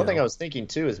 And then one thing I was thinking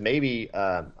too is maybe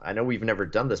I know we've never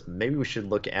done this, but maybe we should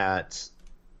look at,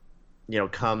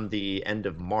 come the end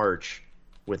of March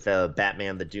with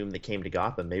Batman: The Doom That Came to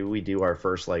Gotham. Maybe we do our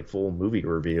first full movie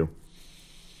review.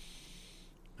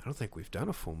 I don't think we've done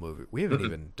a full movie. We haven't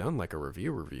even done like a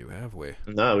review, have we?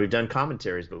 No, we've done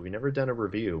commentaries, but we've never done a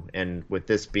review. And with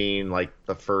this being like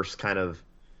the first kind of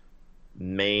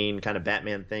main kind of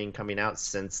Batman thing coming out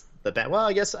since well,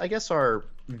 I guess our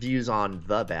views on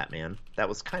the Batman, that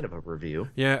was kind of a review.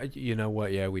 Yeah, you know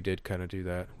what? Yeah, we did kind of do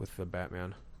that with the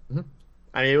Batman. Mm-hmm.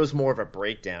 I mean, it was more of a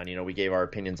breakdown. You know, we gave our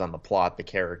opinions on the plot, the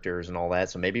characters, and all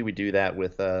that. So maybe we do that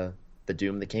with the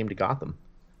Doom that came to Gotham.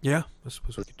 Yeah, I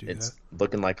suppose we could do it's that.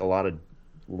 Looking like a lot of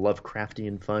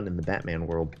Lovecraftian fun in the Batman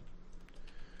world.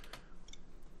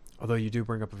 Although you do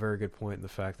bring up a very good point in the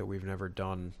fact that we've never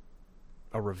done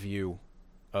a review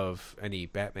of any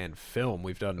Batman film.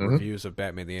 We've done reviews of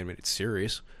Batman the Animated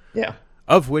Series. Yeah.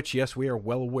 Of which, yes, we are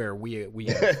well aware. We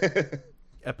have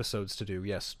episodes to do.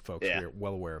 Yes, folks, we are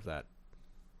well aware of that.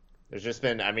 There's just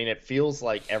been, I mean, it feels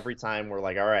like every time we're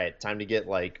like, all right, time to get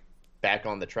like back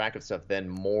on the track of stuff, then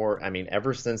more, I mean,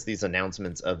 ever since these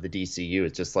announcements of the DCU,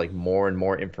 it's just like more and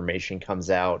more information comes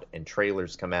out and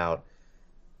trailers come out,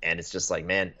 and it's just like,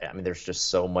 man, I mean, there's just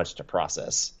so much to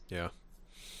process. Yeah.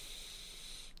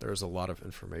 There's a lot of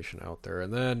information out there.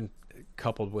 And then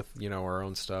coupled with, you know, our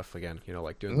own stuff, again, you know,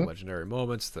 like doing the legendary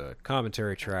moments, the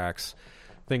commentary tracks,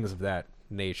 things of that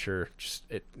nature, just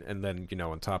it, and then, you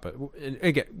know, on top of it, and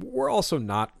again, we're also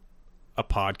not a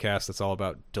podcast that's all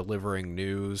about delivering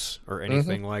news or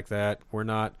anything like that. We're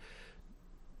not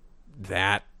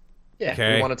that. Yeah,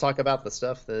 okay? We want to talk about the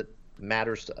stuff that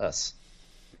matters to us.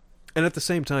 And at the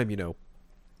same time, you know,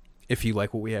 if you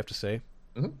like what we have to say,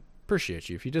 appreciate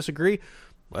you. If you disagree,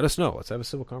 let us know. Let's have a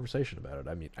civil conversation about it.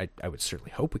 I mean, I would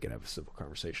certainly hope we could have a civil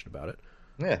conversation about it.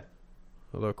 Yeah.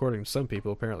 Although, according to some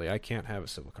people, apparently I can't have a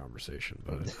civil conversation.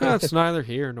 But that's neither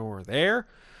here nor there.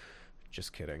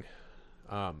 Just kidding.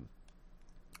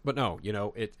 But no, you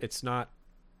know, it's not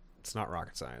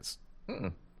rocket science.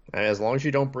 As long as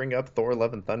you don't bring up Thor: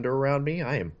 Love and Thunder around me,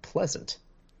 I am pleasant.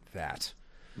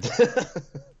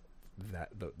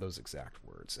 Those exact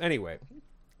words. Anyway,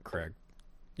 Craig,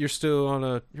 you're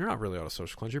not really on a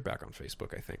social cleanse. You're back on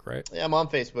Facebook, I think, right? Yeah, I'm on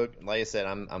Facebook. Like I said,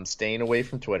 I'm staying away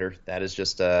from Twitter. That is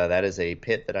just that is a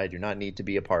pit that I do not need to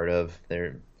be a part of.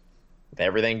 With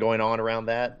everything going on around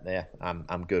that, yeah,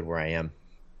 I'm good where I am.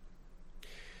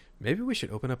 Maybe we should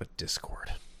open up a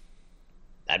Discord.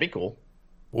 That'd be cool.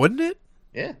 Wouldn't it?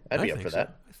 Yeah, I'd be up for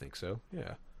that. I think so.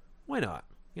 Yeah. Why not?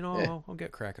 You know, I'll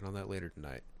get cracking on that later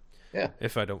tonight. Yeah.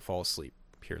 If I don't fall asleep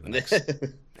here in the next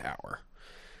hour.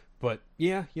 But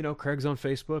yeah, you know, Craig's on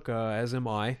Facebook, as am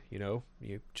I. You know,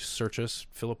 you just search us,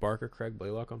 Philip Barker, Craig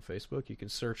Blaylock on Facebook. You can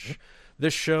search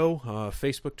this show,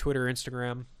 Facebook, Twitter,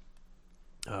 Instagram,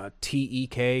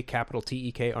 TEK, capital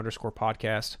TEK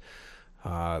 _podcast.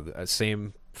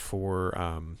 Same for,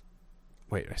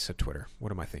 wait, I said Twitter.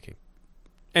 What am I thinking?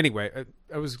 Anyway,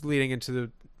 I was leading into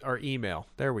our email.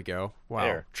 There we go. Wow.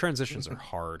 There. Transitions are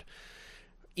hard.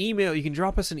 Email, you can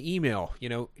drop us an email, you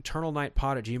know,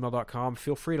 eternalnightpod@gmail.com.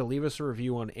 Feel free to leave us a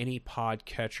review on any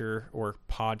podcatcher or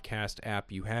podcast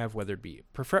app you have, whether it be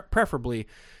preferably,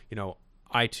 you know,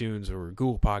 iTunes or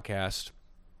Google Podcast,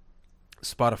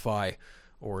 Spotify,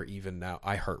 or even now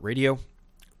iHeartRadio.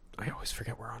 I always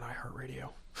forget we're on iHeartRadio.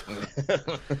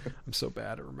 I'm so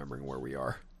bad at remembering where we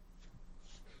are.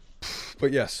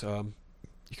 But yes,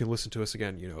 you can listen to us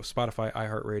again, you know, Spotify,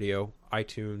 iHeartRadio,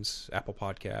 iTunes, Apple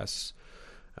Podcasts,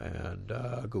 and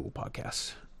Google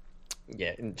Podcasts.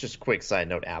 Yeah, and just a quick side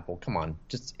note, Apple, come on,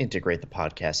 just integrate the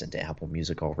podcast into Apple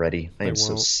Music already. I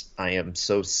am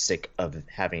so sick of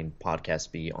having podcasts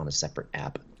be on a separate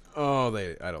app. Oh,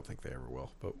 I don't think they ever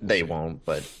will. But they won't,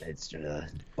 but it's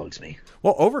bugs me.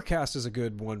 Well, Overcast is a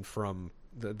good one from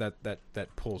that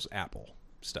pulls Apple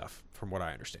stuff, from what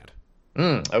I understand.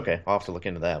 Okay, I'll have to look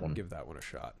into that one. Give that one a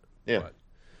shot. Yeah. But,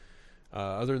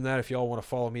 other than that, if y'all want to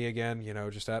follow me again, you know,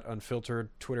 just at Unfiltered,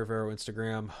 Twitter, Vero,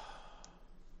 Instagram.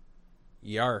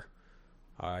 Yar.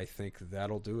 I think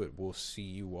that'll do it. We'll see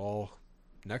you all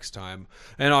next time.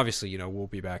 And obviously, you know, we'll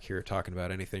be back here talking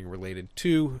about anything related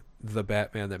to the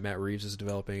Batman that Matt Reeves is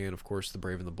developing, and of course the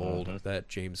Brave and the Bold that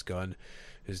James Gunn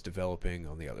is developing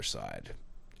on the other side.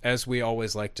 As we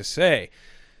always like to say,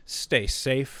 stay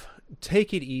safe,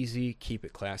 take it easy, keep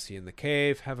it classy in the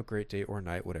cave, have a great day or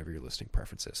night, whatever your listening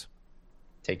preference is.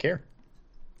 Take care.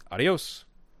 Adios.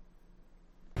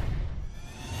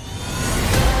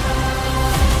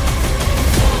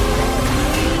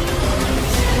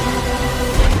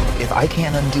 If I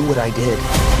can't undo what I did,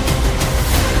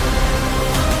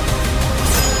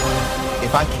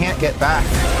 if I can't get back,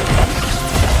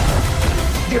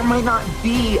 there might not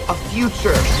be a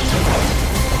future.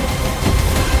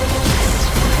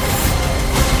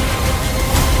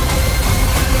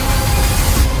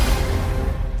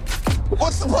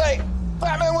 What's the play?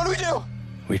 Batman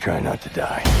We try not to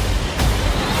die.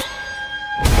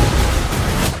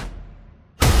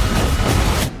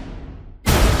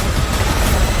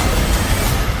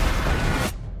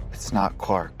 It's not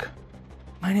Clark.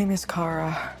 My name is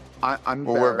Kara. I'm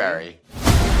Well, Barry. we're Barry.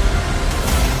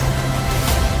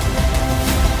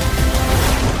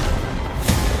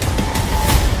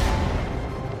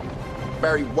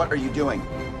 Barry, what are you doing?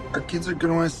 Our kids are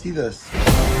gonna want to see this.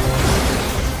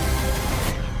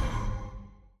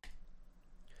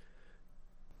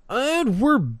 And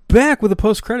we're back with a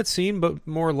post-credit scene, but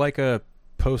more like a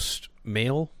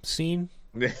post-mail scene.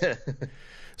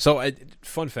 So,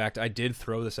 fun fact, I did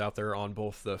throw this out there on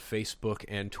both the Facebook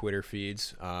and Twitter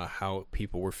feeds, how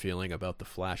people were feeling about the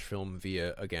Flash film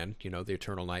via, again, the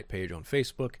Eternal Night page on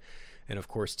Facebook, and of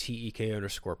course,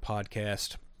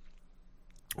 TEK_podcast.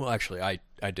 Well, actually,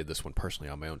 I did this one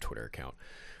personally on my own Twitter account.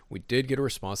 We did get a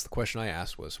response. The question I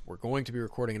asked was, we're going to be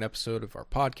recording an episode of our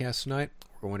podcast tonight.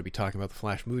 We're going to be talking about the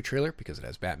Flash movie trailer because it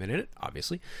has Batman in it,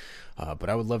 obviously. But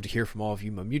I would love to hear from all of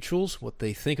you, my mutuals, what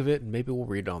they think of it, and maybe we'll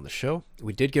read it on the show.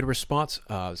 We did get a response.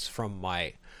 It's from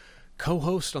my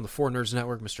co-host on the Four Nerds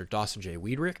Network, Mr. Dawson J.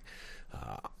 Weedrick.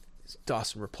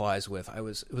 Dawson replies with, it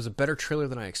was a better trailer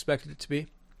than I expected it to be.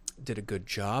 Did a good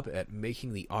job at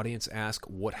making the audience ask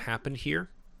what happened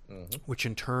here, which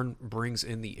in turn brings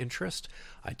in the interest.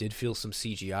 I did feel some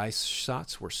CGI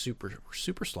shots were super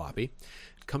sloppy.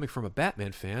 Coming from a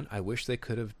Batman fan, I wish they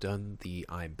could have done the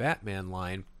I'm Batman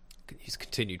line. He's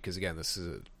continued, because again, this is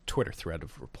a Twitter thread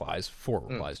of replies, 4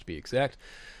 replies to be exact.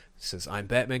 It says, I'm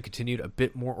Batman continued a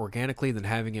bit more organically than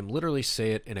having him literally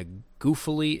say it in a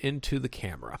goofily into the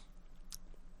camera.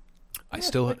 I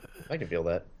can feel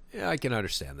that. Yeah, I can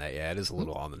understand that. Yeah, it is a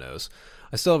little on the nose.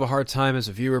 I still have a hard time as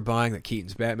a viewer buying that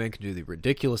Keaton's Batman can do the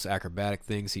ridiculous acrobatic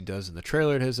things he does in the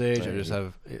trailer at his age. I just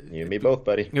have you and me both,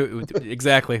 buddy.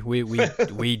 Exactly.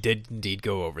 We did indeed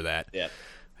go over that. Yeah.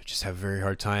 I just have a very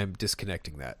hard time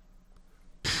disconnecting that.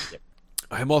 Yep.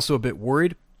 I'm also a bit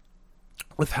worried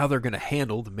with how they're going to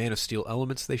handle the Man of Steel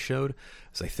elements they showed,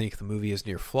 as I think the movie is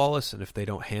near flawless, and if they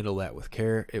don't handle that with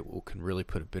care, can really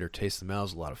put a bitter taste in the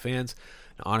mouths of a lot of fans.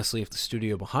 And honestly, if the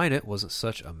studio behind it wasn't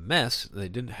such a mess, they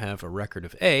didn't have a record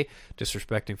of A,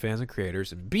 disrespecting fans and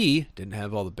creators, and B, didn't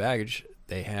have all the baggage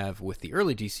they have with the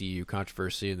early DCU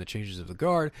controversy and the changes of the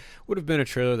guard, would have been a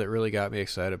trailer that really got me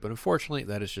excited, but unfortunately,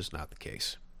 that is just not the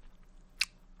case.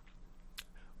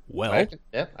 Well,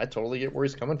 I totally get where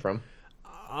he's coming from.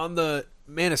 On the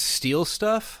Man of Steel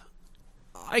stuff,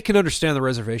 I can understand the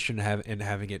reservation in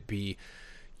having it be,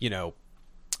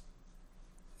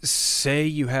 say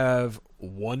you have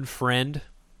one friend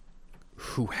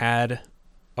who had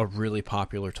a really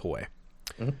popular toy,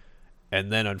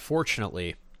 and then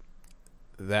unfortunately,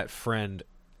 that friend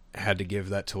had to give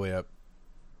that toy up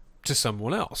to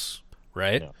someone else,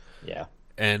 right? Yeah.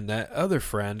 And that other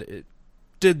friend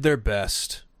did their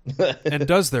best and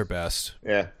does their best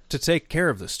to take care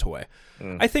of this toy.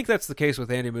 I think that's the case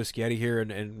with Andy Muschietti here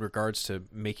in regards to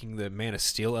making the Man of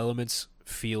Steel elements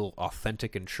feel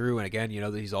authentic and true. And again,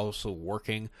 that he's also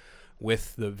working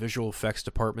with the visual effects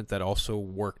department that also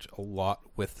worked a lot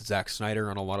with Zack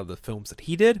Snyder on a lot of the films that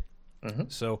he did.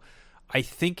 So I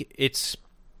think it's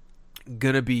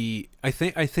gonna be, I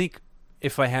think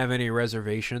if I have any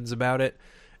reservations about it,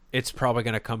 it's probably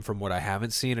going to come from what I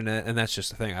haven't seen, and that's just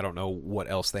the thing. I don't know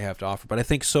what else they have to offer. But I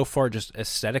think so far, just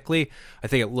aesthetically, I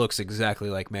think it looks exactly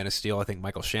like Man of Steel. I think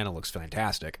Michael Shannon looks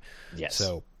fantastic. Yes.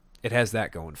 So it has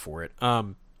that going for it.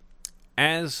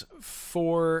 As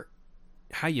for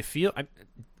how you feel,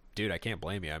 dude, I can't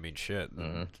blame you. I mean, shit.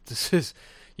 This is,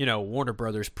 Warner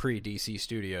Brothers pre-DC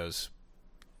Studios.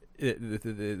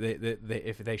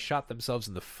 If they shot themselves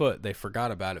in the foot, they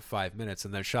forgot about it 5 minutes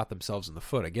and then shot themselves in the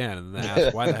foot again, and then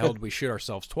asked, why the hell did we shoot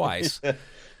ourselves twice?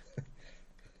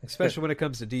 Especially when it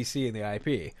comes to DC and the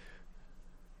IP.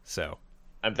 So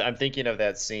I'm thinking of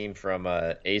that scene from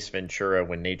Ace Ventura,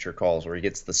 When Nature Calls, where he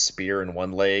gets the spear in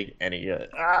one leg and he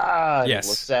and he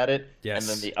looks at it, and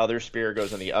then the other spear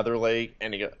goes in the other leg,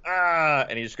 and he goes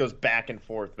and he just goes back and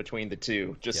forth between the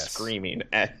two, just screaming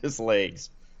at his legs.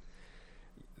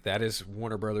 That is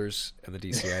Warner Brothers and the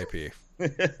DC IP.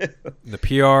 The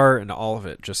PR and all of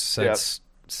it, just since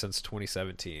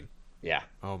 2017. Yeah.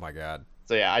 Oh my God.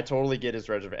 So yeah, I totally get his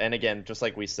reservation. And again, just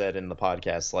like we said in the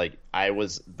podcast, like I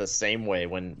was the same way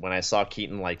when I saw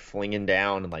Keaton like flinging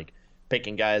down and like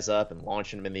picking guys up and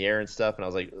launching them in the air and stuff, and I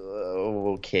was like,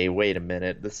 oh, okay, wait a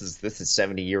minute, this is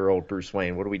 70-year-old Bruce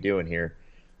Wayne. What are we doing here?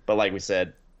 But like we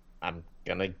said, I'm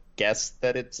gonna guess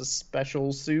that it's a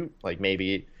special suit, like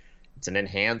maybe it's an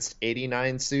enhanced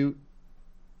 89 suit.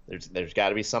 There's got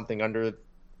to be something under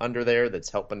there that's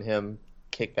helping him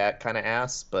kick that kind of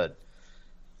ass. But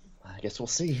I guess we'll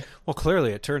see. Well,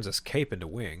 clearly it turns his cape into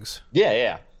wings.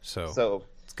 Yeah. So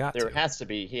it's got there to. has to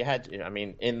be. He had. I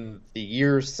mean, in the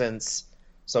years since.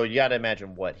 So you got to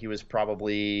imagine what he was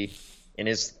probably in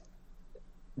his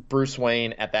Bruce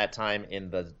Wayne at that time in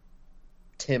the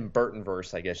Tim Burton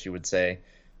verse, I guess you would say,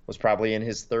 was probably in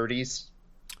his 30s.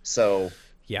 So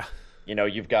yeah,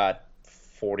 you've got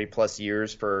 40 plus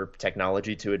years for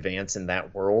technology to advance in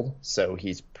that world. So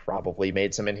he's probably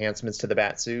made some enhancements to the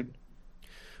Batsuit.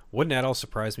 Wouldn't that all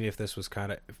surprise me if this was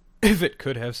kind of if it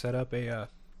could have set up a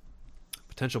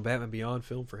potential Batman Beyond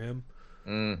film for him?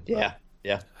 Yeah.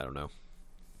 I don't know.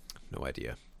 No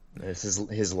idea. This is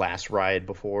his last ride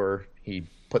before he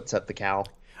puts up the cowl.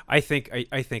 I think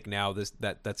now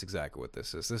that's exactly what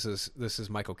this is. This is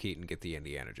Michael Keaton get the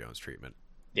Indiana Jones treatment.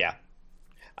 Yeah.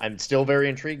 I'm still very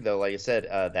intrigued though. Like I said,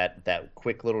 that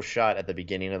quick little shot at the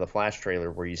beginning of the Flash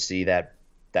trailer where you see that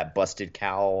busted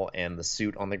cowl and the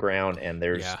suit on the ground, and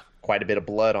there's quite a bit of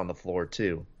blood on the floor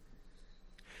too.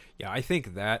 Yeah, I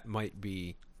think that might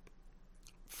be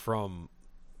from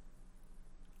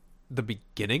the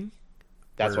beginning.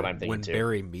 That's what I'm thinking when too.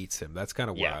 Barry meets him. That's kind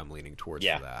of where I'm leaning towards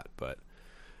for that. But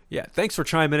yeah, thanks for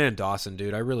chiming in, Dawson,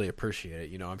 dude. I really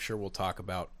appreciate it. I'm sure we'll talk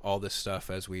about all this stuff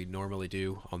as we normally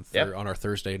do on our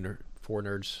Thursday For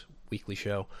Nerds weekly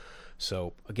show.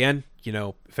 So again,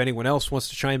 if anyone else wants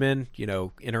to chime in,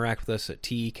 interact with us at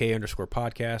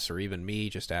TEK_podcast, or even me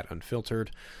just at Unfiltered,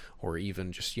 or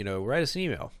even just, write us an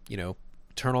email,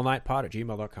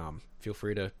 eternalnightpod@gmail.com. Feel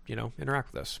free to,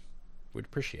 interact with us. We'd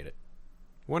appreciate it.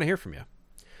 We want to hear from you.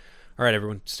 All right,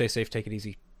 everyone, stay safe, take it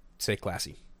easy, stay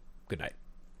classy. Good night.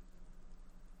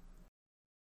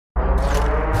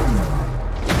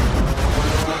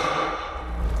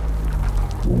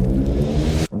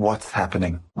 What's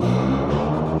happening?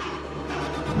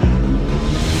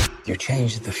 You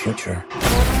changed the future.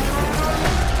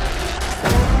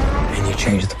 And you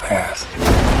changed the past.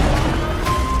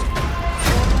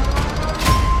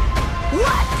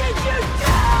 What did you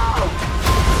do?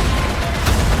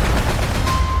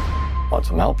 Want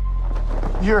some help?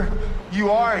 You're.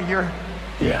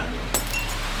 Yeah.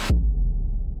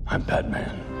 I'm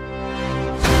Batman.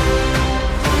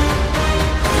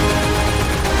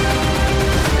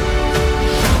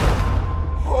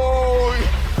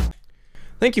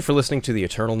 Thank you for listening to the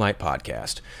Eternal Night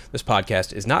Podcast. This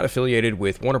podcast is not affiliated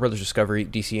with Warner Bros. Discovery,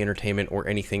 DC Entertainment, or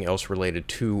anything else related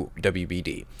to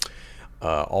WBD.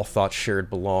 All thoughts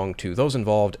shared belong to those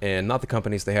involved and not the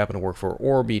companies they happen to work for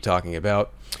or be talking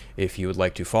about. If you would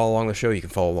like to follow along the show, you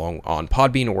can follow along on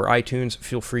Podbean or iTunes.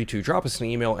 Feel free to drop us an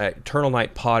email at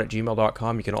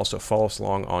eternalnightpod@gmail.com. You can also follow us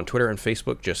along on Twitter and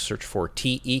Facebook. Just search for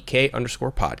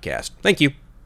TEK_podcast. Thank you.